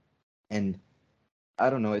 So, and I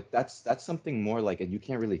don't know. That's something more like, and you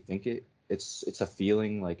can't really think it. It's a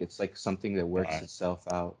feeling, like it's like something that works Right. itself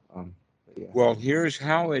out. But yeah, Well, here's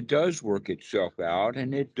how it does work itself out,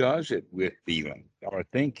 and it does it with feeling or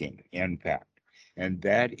thinking, in fact. And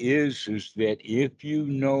that is that if you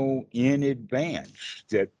know in advance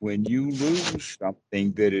that when you lose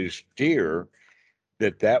something that is dear,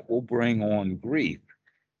 that will bring on grief,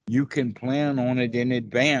 you can plan on it in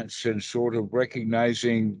advance and sort of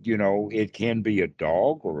recognizing, it can be a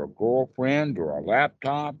dog or a girlfriend or a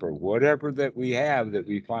laptop or whatever that we have that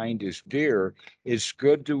we find is dear. It's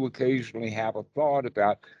good to occasionally have a thought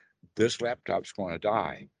about this laptop's going to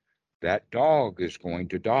die. That dog is going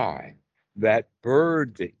to die. That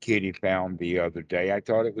bird that Kitty found the other day, I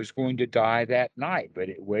thought it was going to die that night, but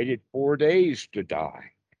it waited 4 days to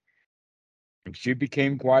die. And she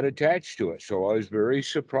became quite attached to it. So I was very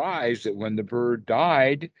surprised that when the bird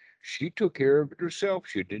died, she took care of it herself.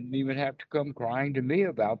 She didn't even have to come crying to me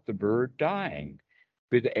about the bird dying.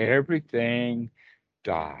 But everything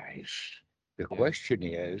dies. The yeah, question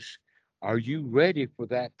is, are you ready for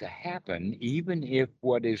that to happen, even if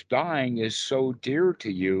what is dying is so dear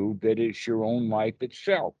to you that it's your own life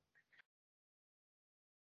itself?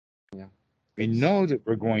 yeah. We It's know that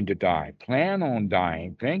we're going to die. Plan on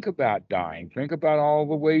dying. Think about dying. Think about all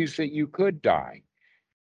the ways that you could die.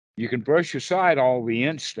 You can brush aside all the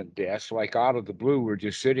instant deaths, like out of the blue, we're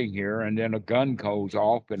just sitting here and then a gun goes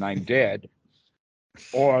off and I'm dead,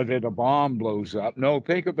 or that a bomb blows up. No,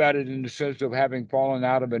 think about it in the sense of having fallen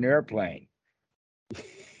out of an airplane.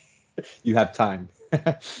 you have time.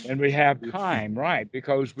 And we have time, right?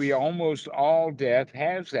 Because we almost all death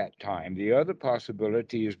has that time. The other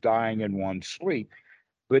possibility is dying in one's sleep.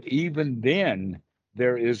 But even then,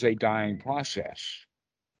 there is a dying process.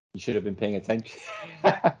 You should have been paying attention,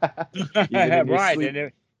 even in your Right. sleep.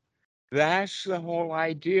 And that's the whole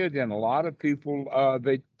idea. Then a lot of people,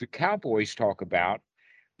 the cowboys talk about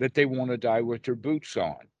that they want to die with their boots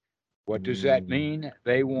on. What does that Mm, mean?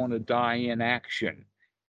 They want to die in action.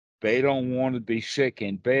 They don't want to be sick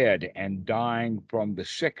in bed and dying from the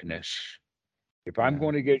sickness. If I'm Yeah.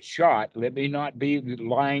 going to get shot, let me not be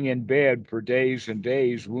lying in bed for days and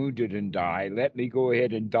days, wounded and die. Let me go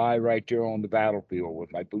ahead and die right there on the battlefield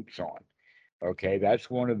with my boots on. Okay, that's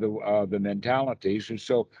one of the mentalities, and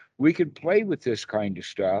so we can play with this kind of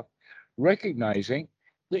stuff, recognizing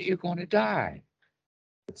that you're going to die.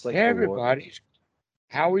 It's like the war. Everybody's.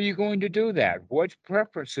 How are you going to do that? What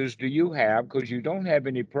preferences do you have? Because you don't have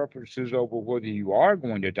any preferences over whether you are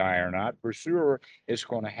going to die or not. For sure, it's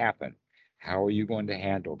going to happen. How are you going to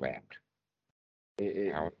handle that? It,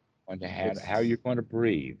 How are it, you going to how are you it's going to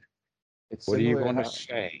breathe? it's What are you similar going to how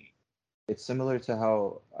say? it's similar to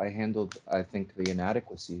how I handled, I think, the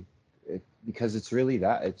inadequacy, because it's really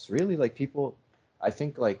that. It's really like people. I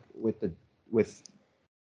think like with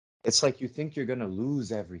it's like you think you're gonna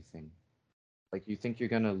lose everything. Like you think you're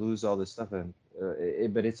gonna lose all this stuff, and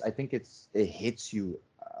but it's I think it hits you.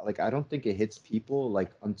 Like I don't think it hits people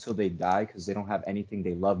like until they die because they don't have anything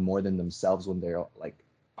they love more than themselves when they're like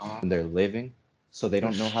Ah, when they're living, so they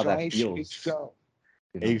don't know how that precisely feels. so.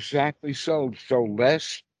 You know? Exactly so. So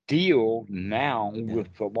let's deal now Yeah.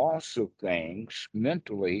 with the loss of things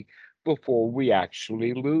mentally before we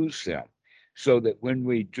actually lose them. So that when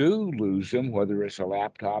we do lose them, whether it's a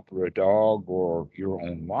laptop or a dog or your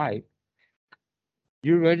own life,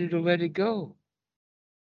 you're ready to let it go.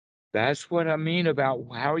 That's what I mean about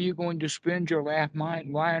how are you going to spend your last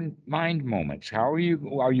mind moments? How are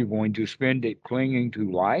you going to spend it clinging to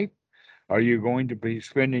life? Are you going to be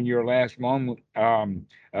spending your last moment,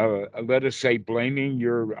 let us say, blaming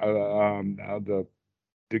the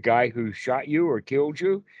guy who shot you or killed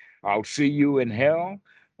you? I'll see you in hell.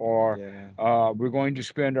 Or Yeah. we're going to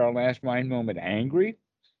spend our last mind moment angry.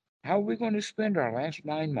 How are we going to spend our last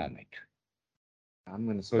mind moment? I'm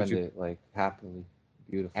gonna Because spend it like happily,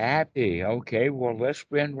 beautifully. happy. Okay, well, let's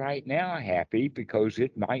spend right now happy because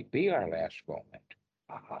it might be our last moment.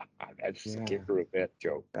 That's the Yeah, kicker of that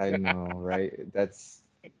joke. I know, right? That's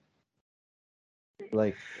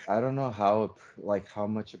like I don't know how like how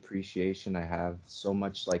much appreciation I have. So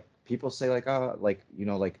much like people say like oh like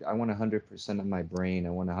like I want 100% of my brain. I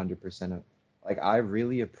want 100% of like I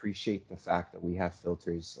really appreciate the fact that we have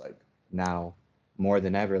filters like now more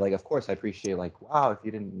than ever. Like of course I appreciate like wow if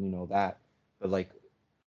you didn't that, but like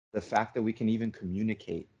the fact that we can even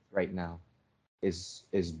communicate right now is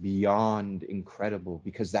beyond incredible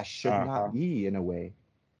because that should not Uh-huh. be in a way.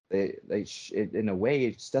 In a way,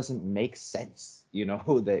 it just doesn't make sense,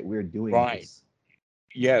 that we're doing Right. this.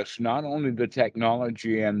 Yes, not only the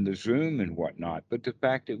technology and the Zoom and whatnot, but the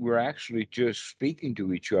fact that we're actually just speaking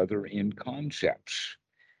to each other in concepts.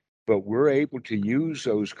 But we're able to use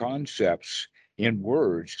those concepts in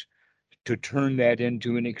words to turn that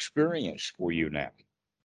into an experience for you now.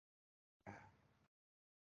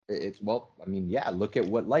 It's well, I mean, yeah, look at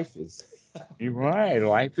what life is. You're right.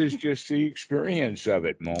 Life is just the experience of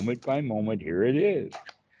it, moment by moment. Here it is.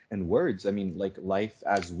 And words, I mean, like life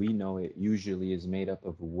as we know it usually is made up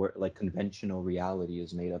of like conventional reality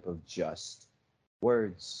is made up of just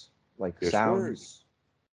words, like Just words. sounds,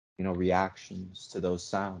 reactions to those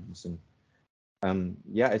sounds. And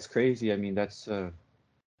yeah, it's crazy. I mean,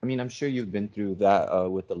 I mean, I'm sure you've been through that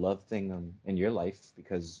with the love thing in your life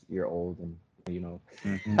because you're old and you know,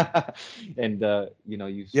 Mhm. and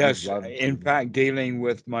you've Yes, loved. in fact, dealing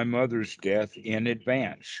with my mother's death in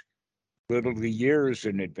advance, literally years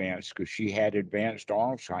in advance, because she had advanced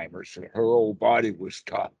Alzheimer's. And her old body was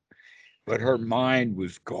tough, but her mind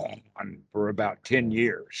was gone for about 10 Yeah.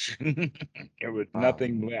 years. There was Wow.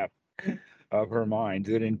 nothing left of her mind.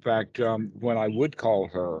 And in fact, when I would call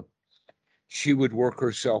her, she would work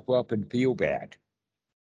herself up and feel bad.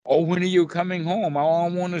 Oh, when are you coming home? Oh, I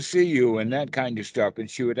want to see you, and that kind of stuff. And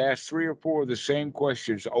she would ask three or four of the same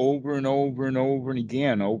questions over and over and over and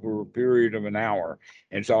again over a period of an hour.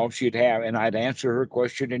 And so all she'd have, and I'd answer her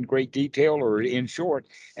question in great detail or in short,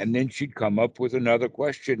 and then she'd come up with another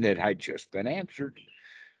question that had just been answered.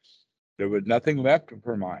 There was nothing left of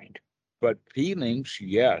her mind, but feelings,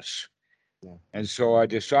 yes. Yeah. And so I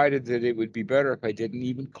decided that it would be better if I didn't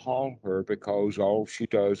even call her because all she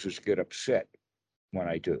does is get upset when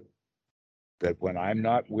I do. That when I'm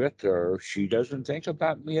not with her, she doesn't think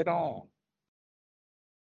about me at all.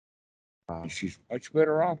 And Wow. she's much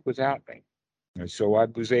better off without me. And so I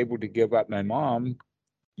was able to give up my mom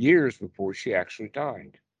years before she actually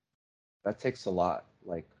died. That takes a lot,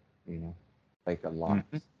 like a lot.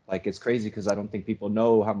 Mhm. Like it's crazy because I don't think people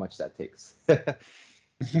know how much that takes.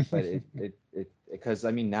 But because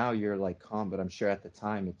I mean now you're like calm, but I'm sure at the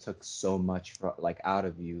time it took so much like out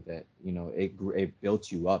of you that it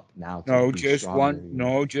built you up now to No, be just stronger. one,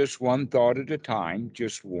 no, just one thought at a time,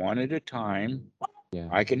 just one at a time. Yeah.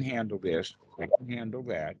 I can handle this. I can handle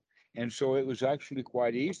that. And so it was actually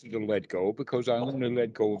quite easy to let go because I only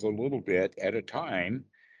let go of a little bit at a time,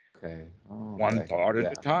 Okay. Oh, one okay. thought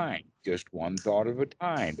at a Yeah. time, just one thought at a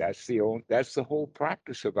time. That's the whole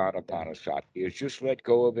practice of Anapanasati is just let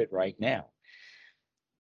go of it right now.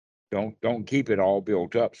 Don't keep it all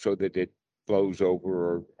built up so that it flows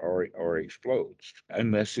over or explodes,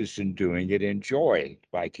 unless it's in doing it in joy,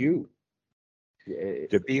 like you. Yeah,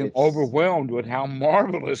 To be it's overwhelmed with how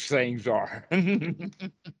marvelous things are.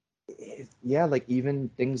 yeah, like even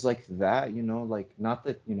things like that, like not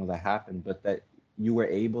that, that happened, but that you were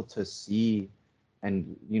able to see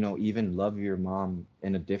and, even love your mom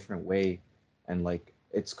in a different way. And like,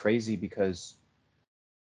 it's crazy because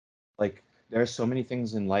like there are so many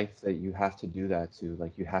things in life that you have to do that to.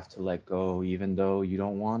 Like you have to let go, even though you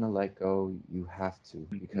don't want to let go, you have to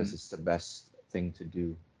because Mhm. it's the best thing to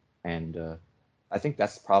do. And I think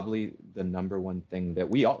that's probably the number one thing that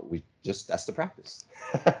we just that's the practice.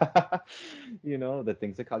 The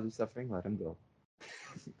things that cause you suffering, let them go.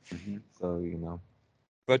 Mhm. So.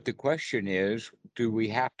 But the question is, do we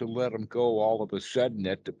have to let them go all of a sudden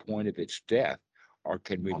at the point of its death, or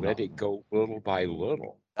can we Oh let no, it no. go little by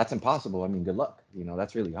little? That's impossible. I mean, good luck.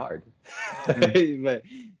 That's really hard. Mm. but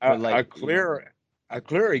A, but a like,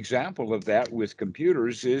 clear example of that with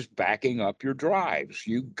computers is backing up your drives.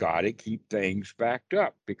 You got to keep things backed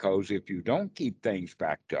up because if you don't keep things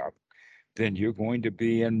backed up, then you're going to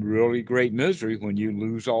be in really great misery when you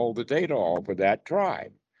lose all the data off of that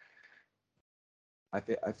drive.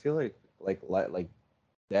 I feel like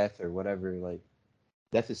death or whatever, like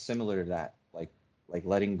death is similar to that, like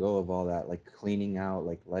letting go of all that, like cleaning out,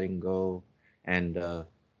 like letting go. And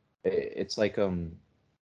it's like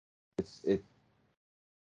it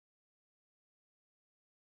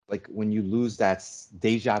like when you lose that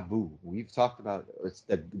deja vu. We've talked about it's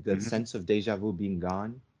the Mhm. sense of deja vu being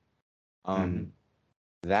gone. Mhm. um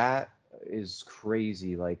that is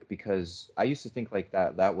crazy, like because I used to think like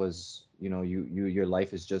that was, your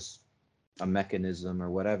life is just a mechanism or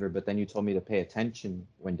whatever. But then you told me to pay attention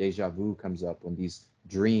when deja vu comes up, when these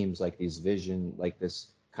dreams, like these vision, like this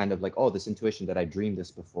kind of like, oh, this intuition that I dreamed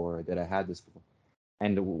this before, that I had this before.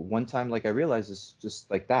 And one time, like I realized it's just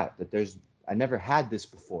like that I never had this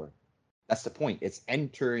before. That's the point. It's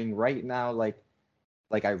entering right now. Like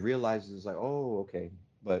I realized it's like, oh, okay.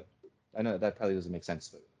 But I know that probably doesn't make sense,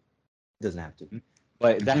 but it doesn't have to.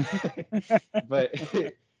 But that, but,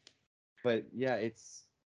 but yeah, it's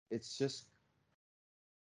just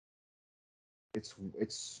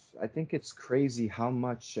it's I think it's crazy how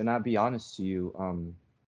much, and I'll be honest to you,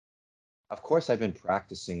 of course I've been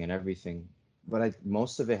practicing and everything, but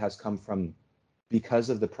most of it has come from, because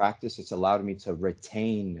of the practice, it's allowed me to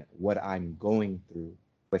retain what I'm going through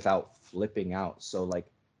without flipping out. So like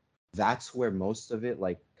that's where most of it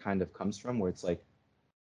like kind of comes from, where it's like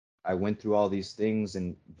I went through all these things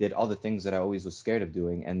and did all the things that I always was scared of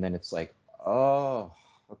doing, and then it's like, oh,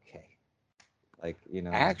 okay, like like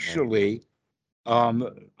Actually,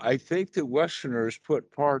 I think that Westerners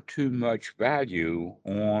put far too much value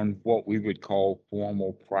on what we would call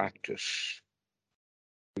formal practice.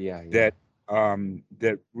 yeah, yeah.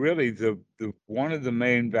 That really the one of the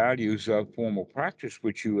main values of formal practice,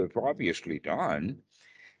 which you have obviously done,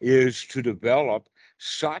 is to develop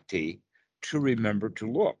sati to remember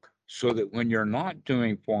to look. So that when you're not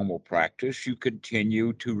doing formal practice, you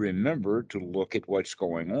continue to remember to look at what's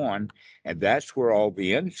going on. And that's where all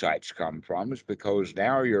the insights come from, is because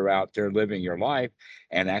now you're out there living your life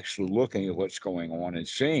and actually looking at what's going on and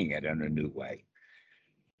seeing it in a new way.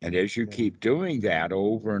 And as you Yeah. keep doing that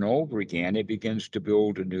over and over again, it begins to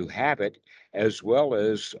build a new habit, as well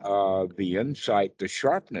as the insight, the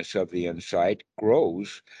sharpness of the insight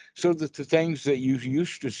grows, so that the things that you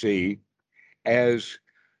used to see as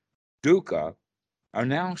dukkha are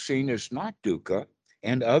now seen as not dukkha,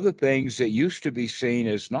 and other things that used to be seen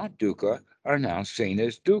as not dukkha are now seen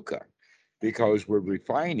as dukkha, because we're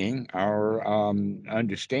refining our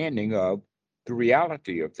understanding of the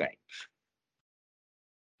reality of things.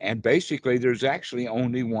 And basically, there's actually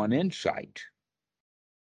only one insight.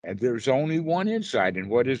 And there's only one insight. And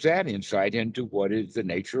what is that insight into what is the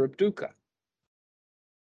nature of dukkha?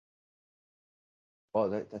 Well,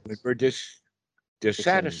 that's Or it's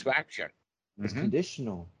dissatisfaction. it's Mhm.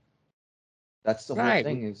 conditional. That's the whole Right.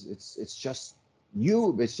 thing. Is it's just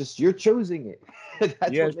you. It's just you're choosing it.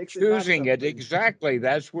 That's what Yes, makes it not choosing it something. exactly.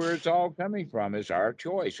 That's where it's all coming from, is our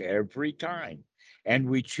choice every time. And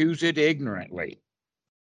we choose it ignorantly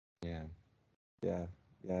Yeah, yeah,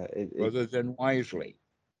 yeah. rather than wisely.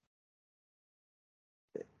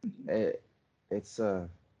 It it's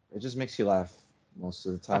it just makes you laugh most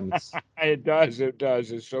of the time. It's It does. It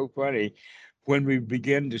does. It's so funny when we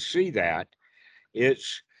begin to see that,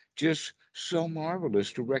 it's just so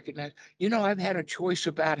marvelous to recognize, I've had a choice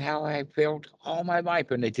about how I felt all my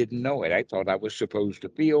life, and I didn't know it. I thought I was supposed to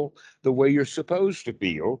feel the way you're supposed to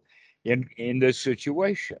feel in this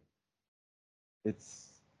situation.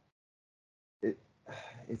 It's it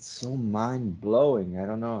it's so mind blowing. I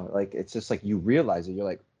don't know. Like it's just like you realize it. You're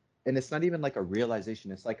like, and it's not even like a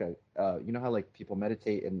realization. It's like a you know how like people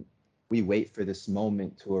meditate and we wait for this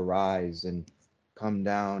moment to arise and come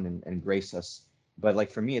down and grace us. But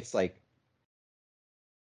like for me, it's like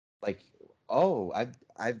oh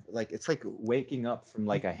I've like it's like waking up from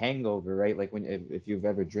like a hangover, right? Like when if you've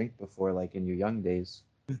ever drank before, like in your young days,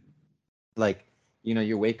 like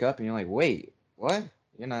you wake up and you're like, wait, what?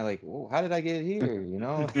 You're not like, well, how did I get here? You're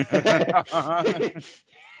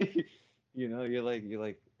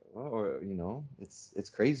like, oh, or it's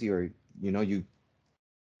crazy, or you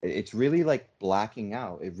it's really like blacking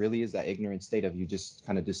out. It really is that ignorant state of you just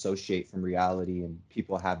kind of dissociate from reality, and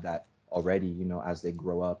people have that already, as they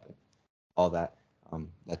grow up, all that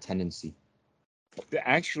tendency.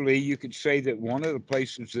 Actually, you could say that one of the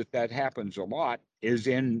places that happens a lot is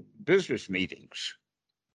in business meetings,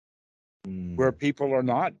 where Mm, people are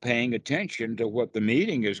not paying attention to what the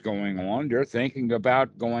meeting is going on. They're thinking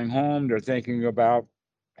about going home. They're thinking about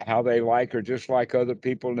how they like or dislike other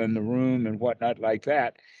people in the room and whatnot like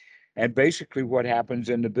that. And basically, what happens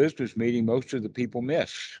in the business meeting, most of the people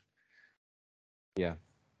miss yeah,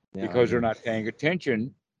 yeah, I because they're mean, not paying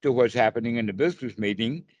attention to what's happening in the business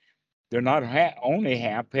meeting. They're not only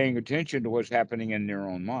half paying attention to what's happening in their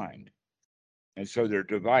own mind. And so they're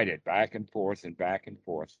divided back and forth and back and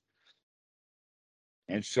forth.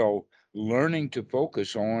 And so learning to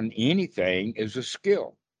focus on anything is a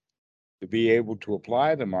skill, to be able to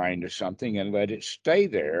apply the mind to something and let it stay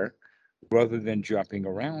there rather than jumping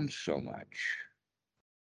around so much.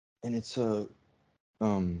 and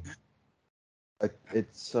um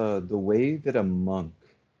it's the way that a monk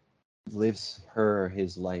lives her or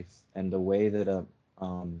his life, and the way that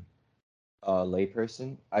um a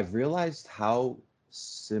layperson, I've realized how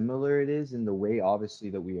similar it is in the way, obviously,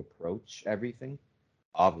 that we approach everything,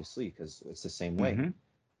 obviously, because it's the same way. Hmm.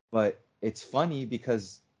 But it's funny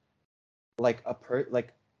because like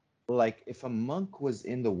like if a monk was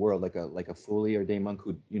in the world, like a fully ordained monk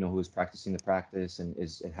who who is practicing the practice and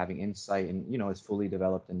is having insight and is fully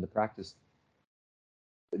developed in the practice,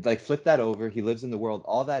 like flip that over, he lives in the world,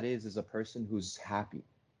 all that is a person who's happy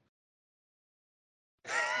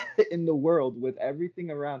in the world with everything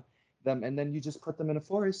around them, and then you just put them in a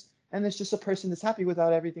forest and it's just a person that's happy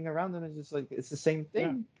without everything around them. It's just like it's the same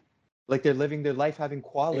Yeah, thing, like they're living their life having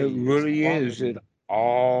it quality. There's really is. quality. It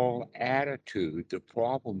all attitude. The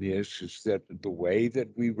problem is that the way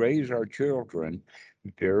that we raise our children,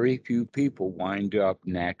 very few people wind up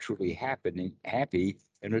naturally happy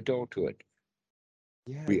in adulthood.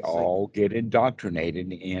 Yeah, We it's like all get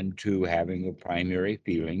indoctrinated into having the primary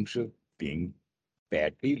feelings of being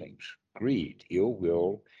bad feelings, greed, ill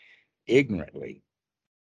will, ignorantly.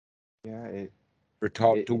 yeah We're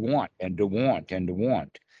taught to it want and to want and to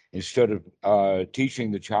want instead of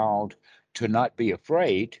teaching the child to not be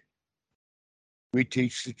afraid. We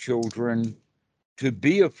teach the children to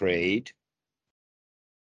be afraid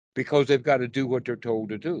because they've got to do what they're told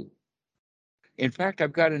to do. In fact,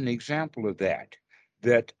 I've got an example of that.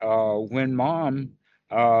 That when mom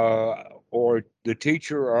or the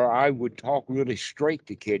teacher or I would talk really straight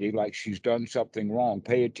to Kitty, like she's done something wrong,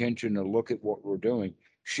 pay attention and look at what we're doing,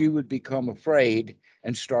 she would become afraid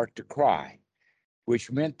and start to cry,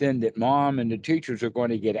 which meant then that mom and the teachers are going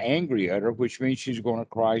to get angry at her, which means she's going to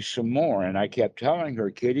cry some more. And I kept telling her,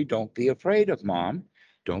 Kitty, don't be afraid of mom.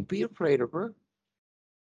 Don't be afraid of her.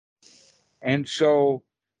 And so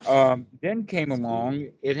then came sweet. along,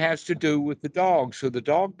 it has to do with the dog. So the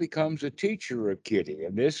dog becomes a teacher of Kitty.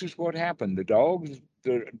 And this is what happened. The dogs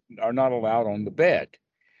are not allowed on the bed,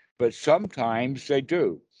 but sometimes they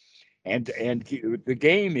do. And the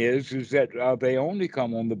game is that they only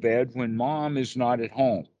come on the bed when mom is not at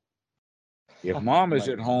home. If Oh mom is my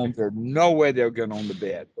at god. home, there's no way they'll get on the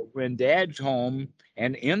bed. But when dad's home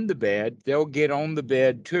and in the bed, they'll get on the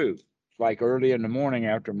bed too, like early in the morning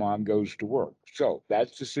after mom goes to work. So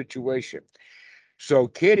that's the situation. So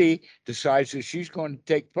Kitty decides that she's going to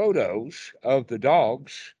take photos of the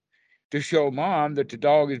dogs to show mom that the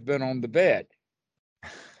dog has been on the bed,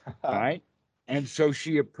 right? And so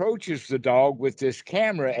she approaches the dog with this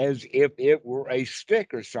camera as if it were a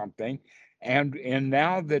stick or something. And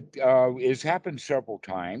now that it's happened several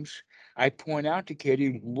times, I point out to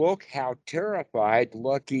Kitty, look how terrified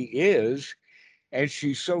Lucky is. And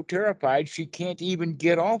she's so terrified she can't even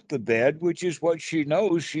get off the bed, which is what she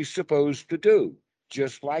knows she's supposed to do,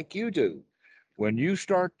 just like you do. When you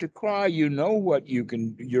start to cry, you know what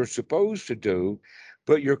you're supposed to do,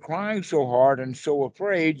 but you're crying so hard and so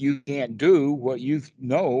afraid you can't do what you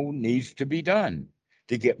know needs to be done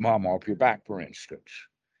to get mom off your back, for instance.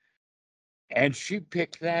 And she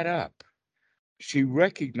picked that up. She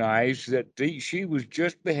recognized that she was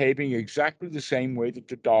just behaving exactly the same way that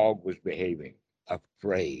the dog was behaving,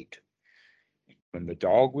 afraid. When the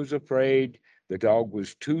dog was afraid, the dog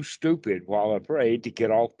was too stupid while afraid to get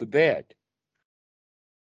off the bed.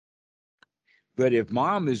 But if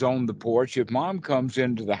mom is on the porch, if mom comes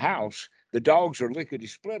into the house, the dogs are lickety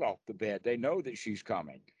split off the bed. They know that she's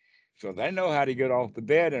coming. So they know how to get off the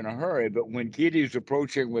bed in a hurry. But when Kitty's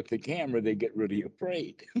approaching with the camera, they get really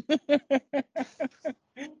afraid.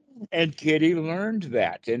 And Kitty learned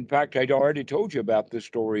that. In fact, I'd already told you about the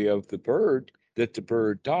story of the bird, that the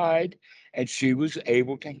bird died, and she was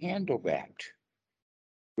able to handle that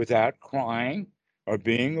without crying or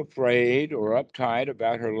being afraid or uptight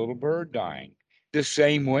about her little bird dying. The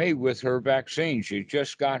same way with her vaccine. She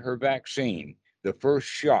just got her vaccine, the first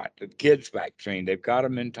shot, the kids' vaccine. They've got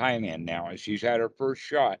them in Thailand now, and she's had her first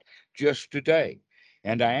shot just today.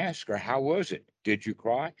 And I asked her, how was it? Did you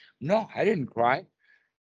cry? No, I didn't cry.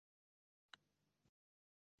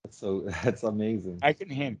 That's amazing. I can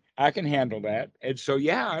handle that. And so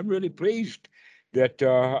yeah, I'm really pleased that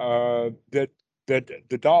that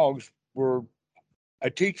the dogs were a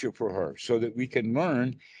teacher for her so that we can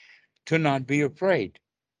learn to not be afraid.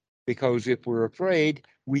 Because if we're afraid,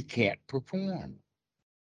 we can't perform.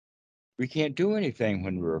 We can't do anything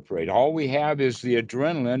when we're afraid. All we have is the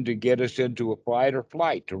adrenaline to get us into a fight or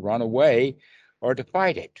flight, to run away or to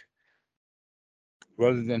fight it,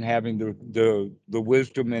 rather than having the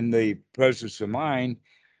wisdom and the presence of mind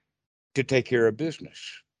to take care of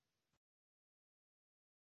business.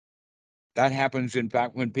 That happens, in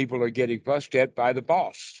fact, when people are getting fussed at by the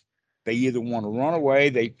boss. They either want to run away,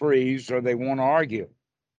 they freeze, or they want to argue.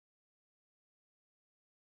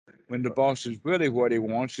 When the boss is really what he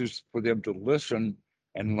wants is for them to listen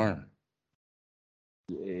and learn.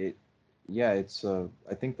 It, yeah, it's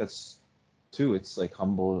I think that's too. It's like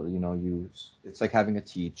humble, you know. It's like having a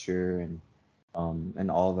teacher and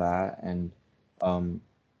all that, and um,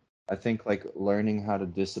 I think like learning how to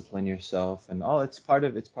discipline yourself, and it's part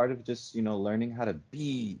of just learning how to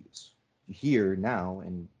be here now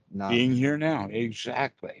and not. Being here now,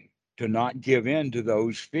 exactly. To not give in to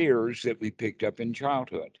those fears that we picked up in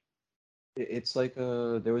childhood. It's like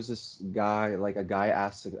there was this guy, like a guy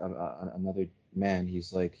asked another man.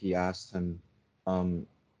 He asked him, um,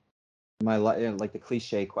 my life, like the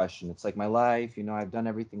cliche question. It's like my life, I've done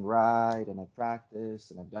everything right and I've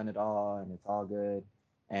practiced and I've done it all and it's all good,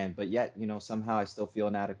 and but yet, somehow I still feel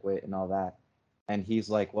inadequate and all that. And he's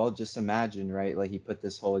like, well, just imagine, right? Like he put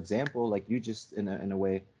this whole example, like you just in a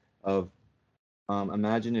way of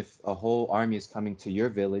imagine if a whole army is coming to your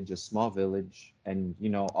village, a small village, and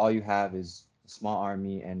all you have is a small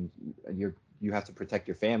army, and you have to protect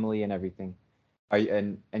your family and everything.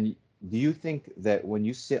 And do you think that when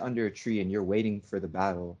you sit under a tree and you're waiting for the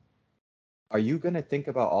battle, are you gonna think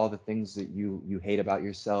about all the things that you hate about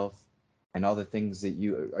yourself, and all the things that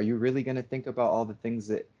are you really gonna think about all the things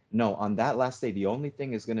that no, on that last day, the only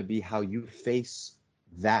thing is gonna be how you face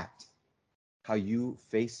that, how you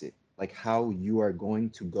face it, like how you are going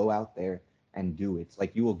to go out there and do it.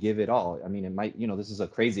 Like you will give it all. I mean, it might, this is a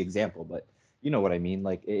crazy example, but you know what I mean.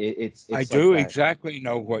 Like I it's like do that. exactly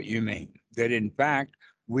know what you mean. That in fact,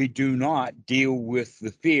 we do not deal with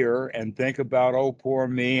the fear and think about, oh, poor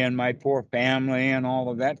me and my poor family and all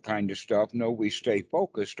of that kind of stuff. No, we stay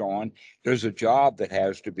focused on there's a job that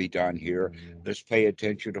has to be done here. Yeah. Let's pay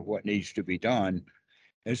attention to what needs to be done.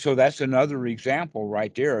 And so that's another example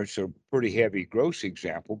right there. It's a pretty heavy, gross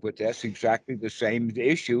example, but that's exactly the same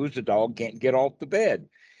issue as the dog can't get off the bed.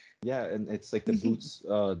 Yeah, and it's like the boots,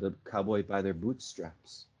 the cowboy by their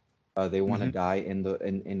bootstraps. They want to Mhm. die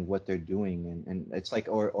in what they're doing, and it's like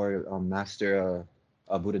or Master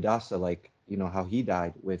Buddhadasa, like how he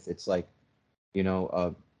died with. It's like you know,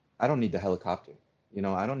 uh, I don't need the helicopter.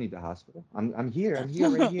 I don't need the hospital. I'm here. I'm here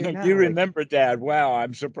right here You now. Like remember that? Wow,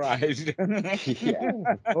 I'm surprised. yeah,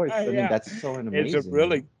 of course. I mean, Yeah, that's so it's a amazing.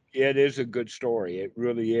 really, it is a good story. It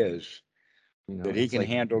really is. That It's like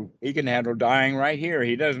he can handle dying right here.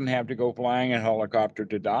 He doesn't have to go flying a helicopter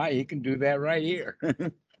to die. He can do that right here.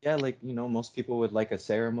 yeah, like most people would like a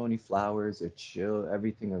ceremony, flowers, or chill,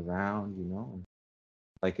 everything around.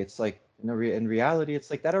 Like it's like in reality, it's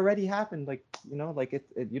like that already happened. Like like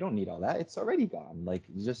you don't need all that. It's already gone. Like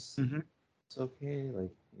you just Mhm. it's okay.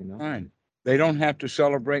 Like Fine. They don't have to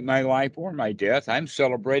celebrate my life or my death. I'm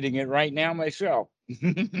celebrating it right now myself.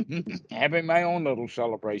 Having my own little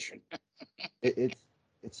celebration. It,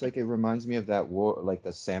 it's like it reminds me of that war, like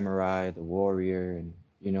the samurai, the warrior, and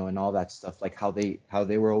and all that stuff. Like how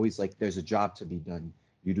they were always like, there's a job to be done.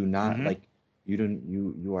 You do not Hmm. like you don't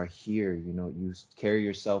you are here. You carry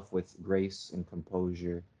yourself with grace and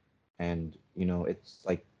composure, and it's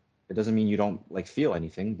like it doesn't mean you don't like feel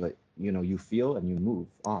anything, but you feel and you move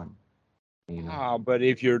on. You know. But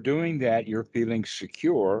if you're doing that, you're feeling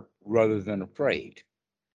secure rather than afraid.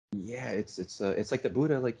 Yeah, it's like the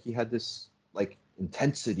Buddha, like he had this like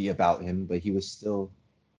intensity about him, but he was still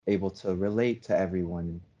able to relate to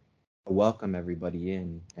everyone, to welcome everybody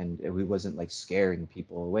in, and he wasn't like scaring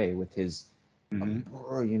people away with his, Hmm.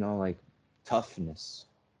 like toughness.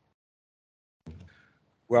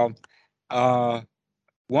 Well, uh,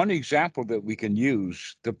 one example that we can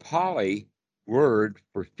use, the Pali word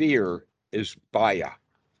for fear is baya,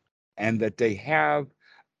 and that they have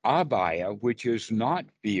abaya, which is not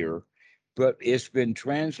fear, but it's been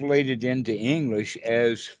translated into English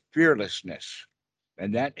as fearlessness.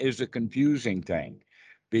 And that is a confusing thing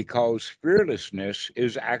because fearlessness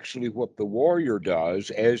is actually what the warrior does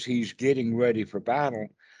as he's getting ready for battle.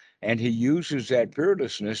 And he uses that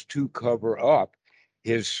fearlessness to cover up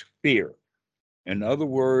his fear. In other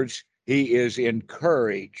words, he is in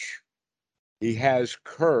courage. He has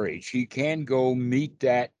courage. He can go meet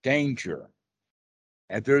that danger.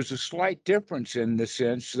 And there's a slight difference in the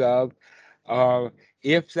sense of uh,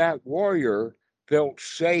 if that warrior felt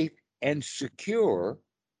safe and secure,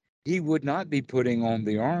 he would not be putting on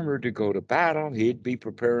the armor to go to battle. He'd be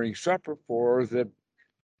preparing supper for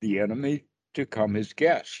the enemy to come as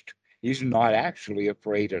guest. He's not actually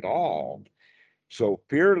afraid at all. So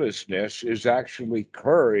fearlessness is actually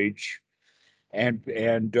courage and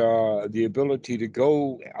the ability to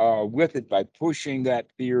go with it by pushing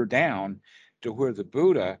that fear down to where the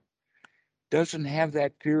Buddha doesn't have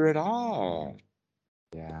that fear at all.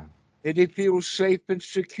 Yeah. And he feels safe and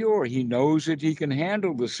secure. He knows that he can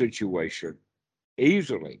handle the situation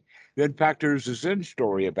easily. In fact, there's a Zen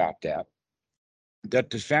story about that, that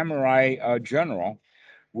the samurai general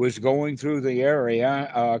was going through the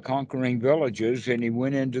area, conquering villages, and he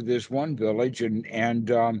went into this one village,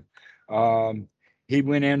 and um, he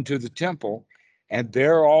went into the temple, and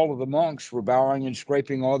there all of the monks were bowing and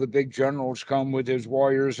scraping. All the big generals come with his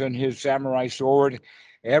warriors and his samurai sword.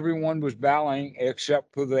 Everyone was bowing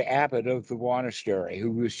except for the abbot of the monastery,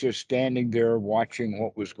 who was just standing there watching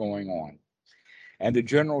what was going on. And the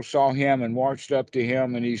general saw him and marched up to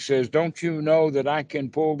him, and he says, "Don't you know that I can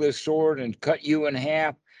pull this sword and cut you in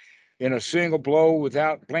half in a single blow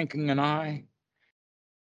without blinking an eye?"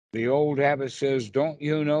 The old abbot says, "Don't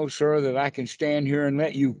you know, sir, that I can stand here and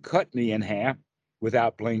let you cut me in half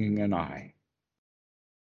without blinking an eye?"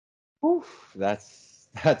 Oof,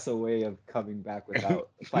 that's a way of coming back without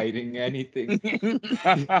fighting anything.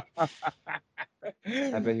 I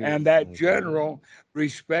bet he And was that like, what? general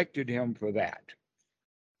respected him for that.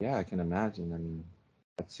 Yeah, I can imagine. I mean,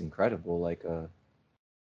 that's incredible. Like,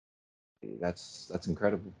 that's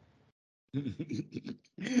incredible.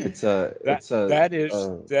 It's a, that it's a, that is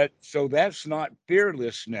that so that's not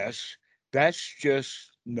fearlessness. That's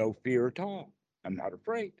just no fear at all. I'm not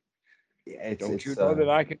afraid. yeah, Don't you know that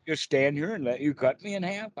I can just stand here and let you cut me in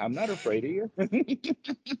half? I'm not afraid of you.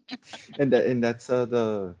 and that's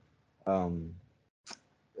um,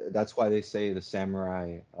 that's why they say the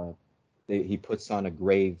samurai, he puts on a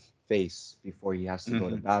grave face before he has to go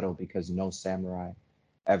to Hmm. battle because no samurai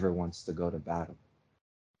ever wants to go to battle.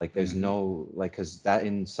 Like, there's Hmm. no like, because that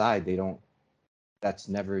inside they don't. That's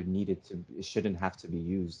never needed to. It shouldn't have to be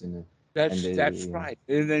used in a. And That's they, right.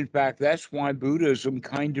 And in fact, that's why Buddhism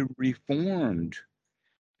kind of reformed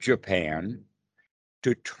Japan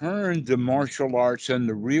to turn the martial arts and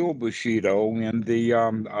the real Bushido and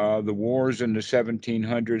the wars in the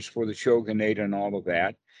 1700s for the shogunate and all of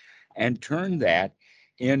that, and turn that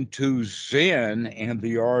into Zen and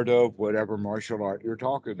the art of whatever martial art you're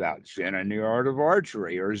talking about. Zen and the art of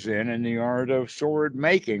archery, or Zen and the art of sword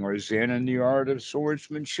making, or Zen and the art of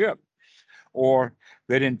swordsmanship, or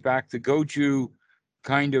that in fact the Goju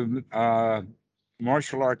kind of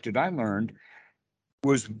martial art that I learned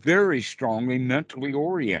was very strongly mentally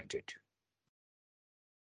oriented.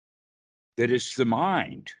 That it's the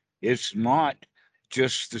mind. It's not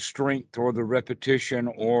just the strength or the repetition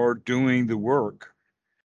or doing the work.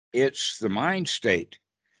 It's the mind state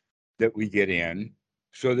that we get in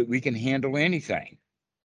so that we can handle anything.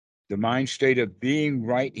 The mind state of being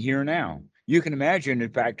right here now. You can imagine, in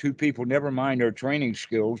fact, two people, never mind their training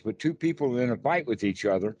skills, but two people in a fight with each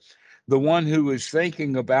other, The one who is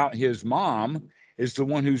thinking about his mom is the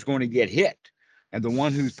one who's going to get hit. And the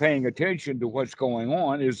one who's paying attention to what's going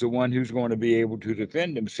on is the one who's going to be able to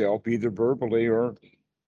defend himself, either verbally or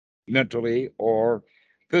mentally or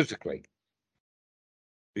physically,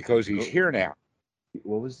 because he's Go, here now.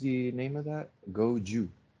 what was the name of that? Goju.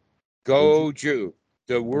 Goju? Go Jew.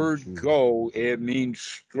 The word Goju. go, it means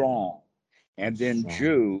strong. And then Strong.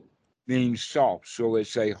 Jew means soft. So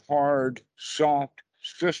it's a hard, soft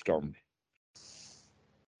system.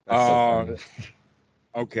 That's so Uh, funny.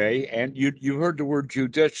 okay. And you heard the word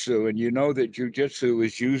jujitsu, and you know that jujitsu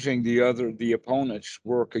is using the opponent's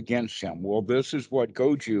work against him. Well, this is what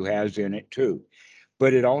Goju has in it too.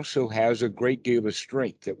 But it also has a great deal of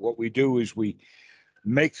strength. That what we do is we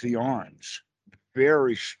make the arms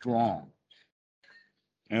very strong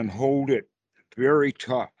and hold it very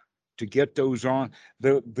tough to get those on.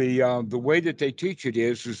 The way that they teach it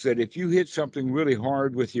is that if you hit something really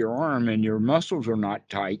hard with your arm and your muscles are not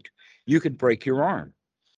tight, you could break your arm.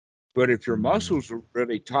 But if your Mm, muscles are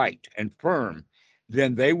really tight and firm,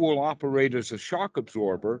 then they will operate as a shock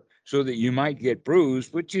absorber so that you might get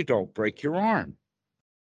bruised, but you don't break your arm.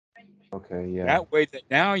 okay, yeah. That way that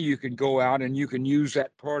now you can go out and you can use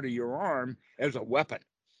that part of your arm as a weapon,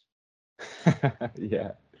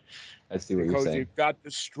 Yeah, I see what you're because saying. you've got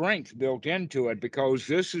the strength built into it, because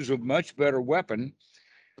this is a much better weapon,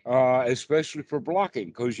 especially for blocking,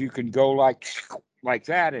 because you can go like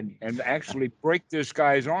that and actually break this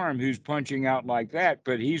guy's arm who's punching out like that,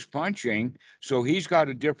 but he's punching, so he's got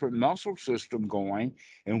a different muscle system going.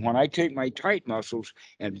 And when I take my tight muscles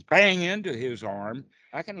and bang into his arm,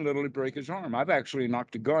 I can literally break his arm. I've actually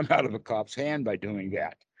knocked a gun out of a cop's hand by doing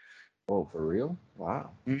that. Oh, for real?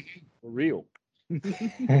 Wow. For real.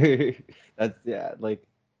 That's, yeah, like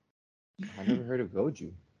I never heard of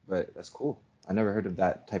Goju, but that's cool. I never heard of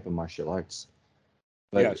that type of martial arts.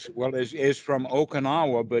 But Yes, well, it's from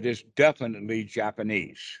Okinawa, but it's definitely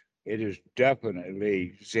Japanese. It is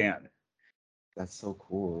definitely Zen. that's so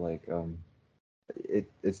cool. Like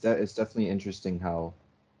it's definitely interesting how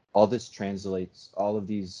all this translates, all of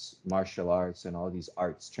these martial arts and all these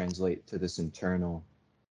arts translate to this internal,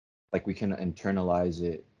 like we can internalize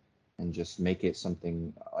it and just make it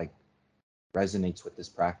something like resonates with this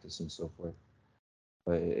practice and so forth.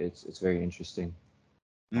 But it's very interesting.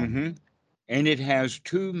 Um, Hmm. And it has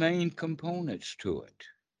two main components to it: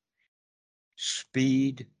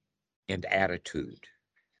 speed and attitude,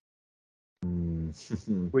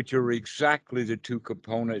 mm, which are exactly the two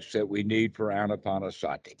components that we need for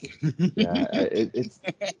yeah, Anapanasati.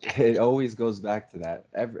 it always goes back to that.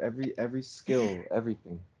 Every skill,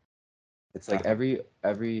 everything. It's like Uh-huh. every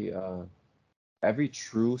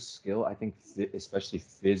true skill. I think, especially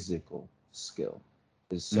physical skill,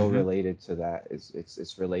 is so Hmm. related to that.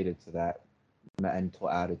 It's related to that mental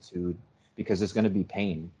attitude because there's going to be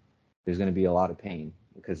pain. There's going to be a lot of pain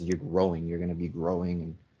because you're growing. You're going to be growing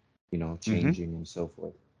and Hmm. changing and so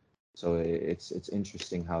forth. So it's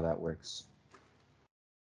interesting how that works.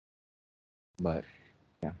 But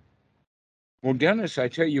yeah, Well, Dennis, I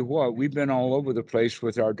tell you what, we've been all over the place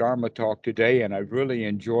with our Dharma talk today, and I've really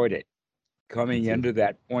enjoyed it, me coming too. into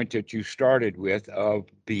that point that you started with of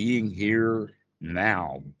being here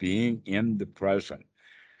now, being in the present,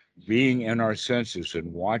 being in our senses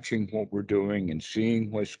and watching what we're doing and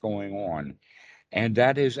seeing what's going on. And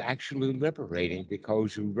that is actually liberating,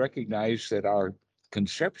 because we recognize that our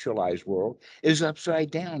conceptualized world is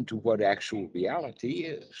upside down to what actual reality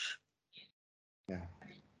is. Yeah,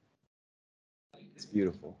 it's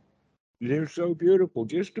beautiful. They're so beautiful.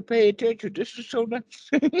 Just to pay attention. This is so nice.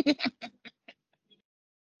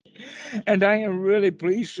 And I am really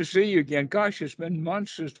pleased to see you again. Gosh, it's been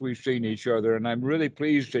months since we've seen each other, and I'm really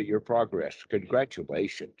pleased at your progress.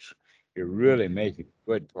 Congratulations. You're Thank really you. making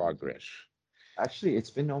good progress. Actually,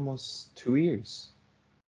 it's been almost 2 years.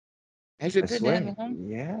 Has I it been that swear. long?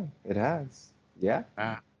 Yeah, it has. Yeah.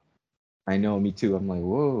 Ah, I know, me too. I'm like,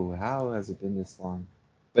 whoa, how has it been this long?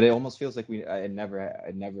 But it almost feels like nothing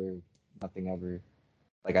ever,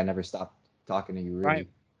 like I never stopped talking to you right. really.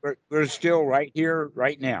 We're still right here,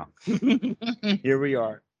 right now. Here we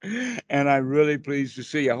are. And I'm really pleased to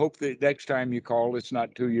see you. I hope that next time you call, it's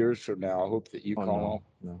not 2 years from now. I hope that you Oh call.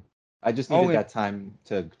 no, no. I just Oh, needed and that time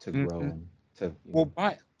to grow mhm. and to, Well,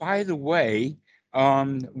 by the way,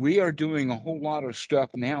 we are doing a whole lot of stuff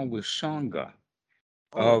now with Sangha.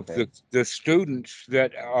 oh, Of okay. the students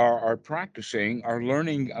that are practicing are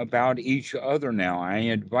learning about each other now. I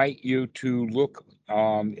invite you to look.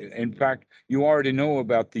 In fact, you already know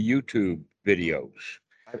about the YouTube videos,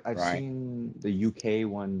 I've right? seen the UK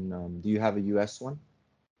one. Do you have a US one?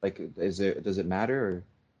 Like, does it matter or?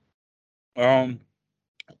 Um,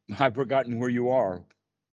 I've forgotten where you are.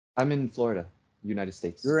 I'm in Florida, United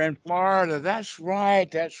States. You're in Florida. That's right.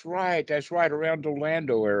 That's right. That's right. Around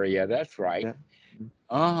Orlando area. That's right. Yeah.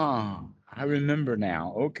 Uh-huh. I remember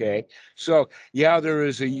now. Okay. So yeah, there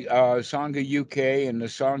is a Sangha UK and the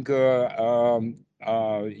Sangha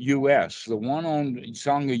US. The one on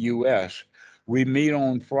Sangha US, we meet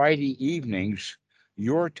on Friday evenings.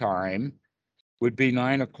 Your time would be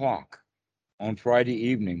 9 o'clock on Friday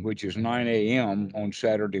evening, which is 9 a.m. on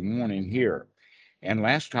Saturday morning here. And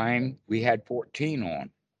last time we had 14 on.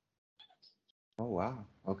 Oh wow.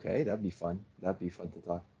 Okay, that'd be fun. That'd be fun to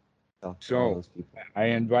talk to all So those people. I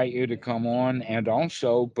invite you to come on. And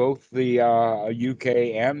also, both the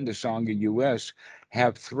UK and the Sangha US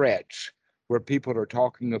have threads where people are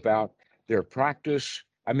talking about their practice.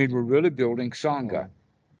 I mean, we're really building Sangha. Oh,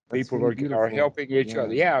 that's People really are beautiful. helping each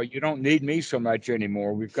other. Yeah. Yeah, you don't need me so much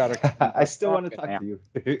anymore. We've got to I still want to talking talk now. to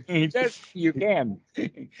you. Yes, you can.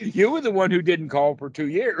 You were the one who didn't call for 2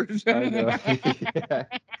 years. I know. Yeah,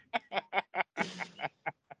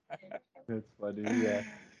 that's funny. Yeah.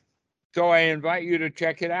 So I invite you to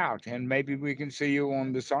check it out, and maybe we can see you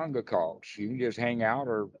on the Sangha calls. You can just hang out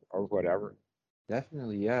or whatever.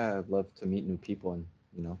 Definitely. Yeah. I'd love to meet new people and,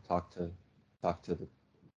 talk to the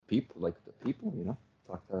people, like the people,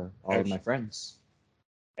 talk to all of my Ex- friends.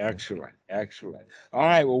 Yeah. Excellent, excellent. All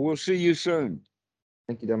right, well, we'll see you soon.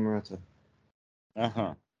 Thank you, Dhammarato.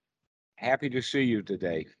 Uh-huh. Happy to see you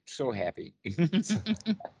today. So happy.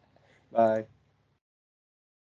 Bye.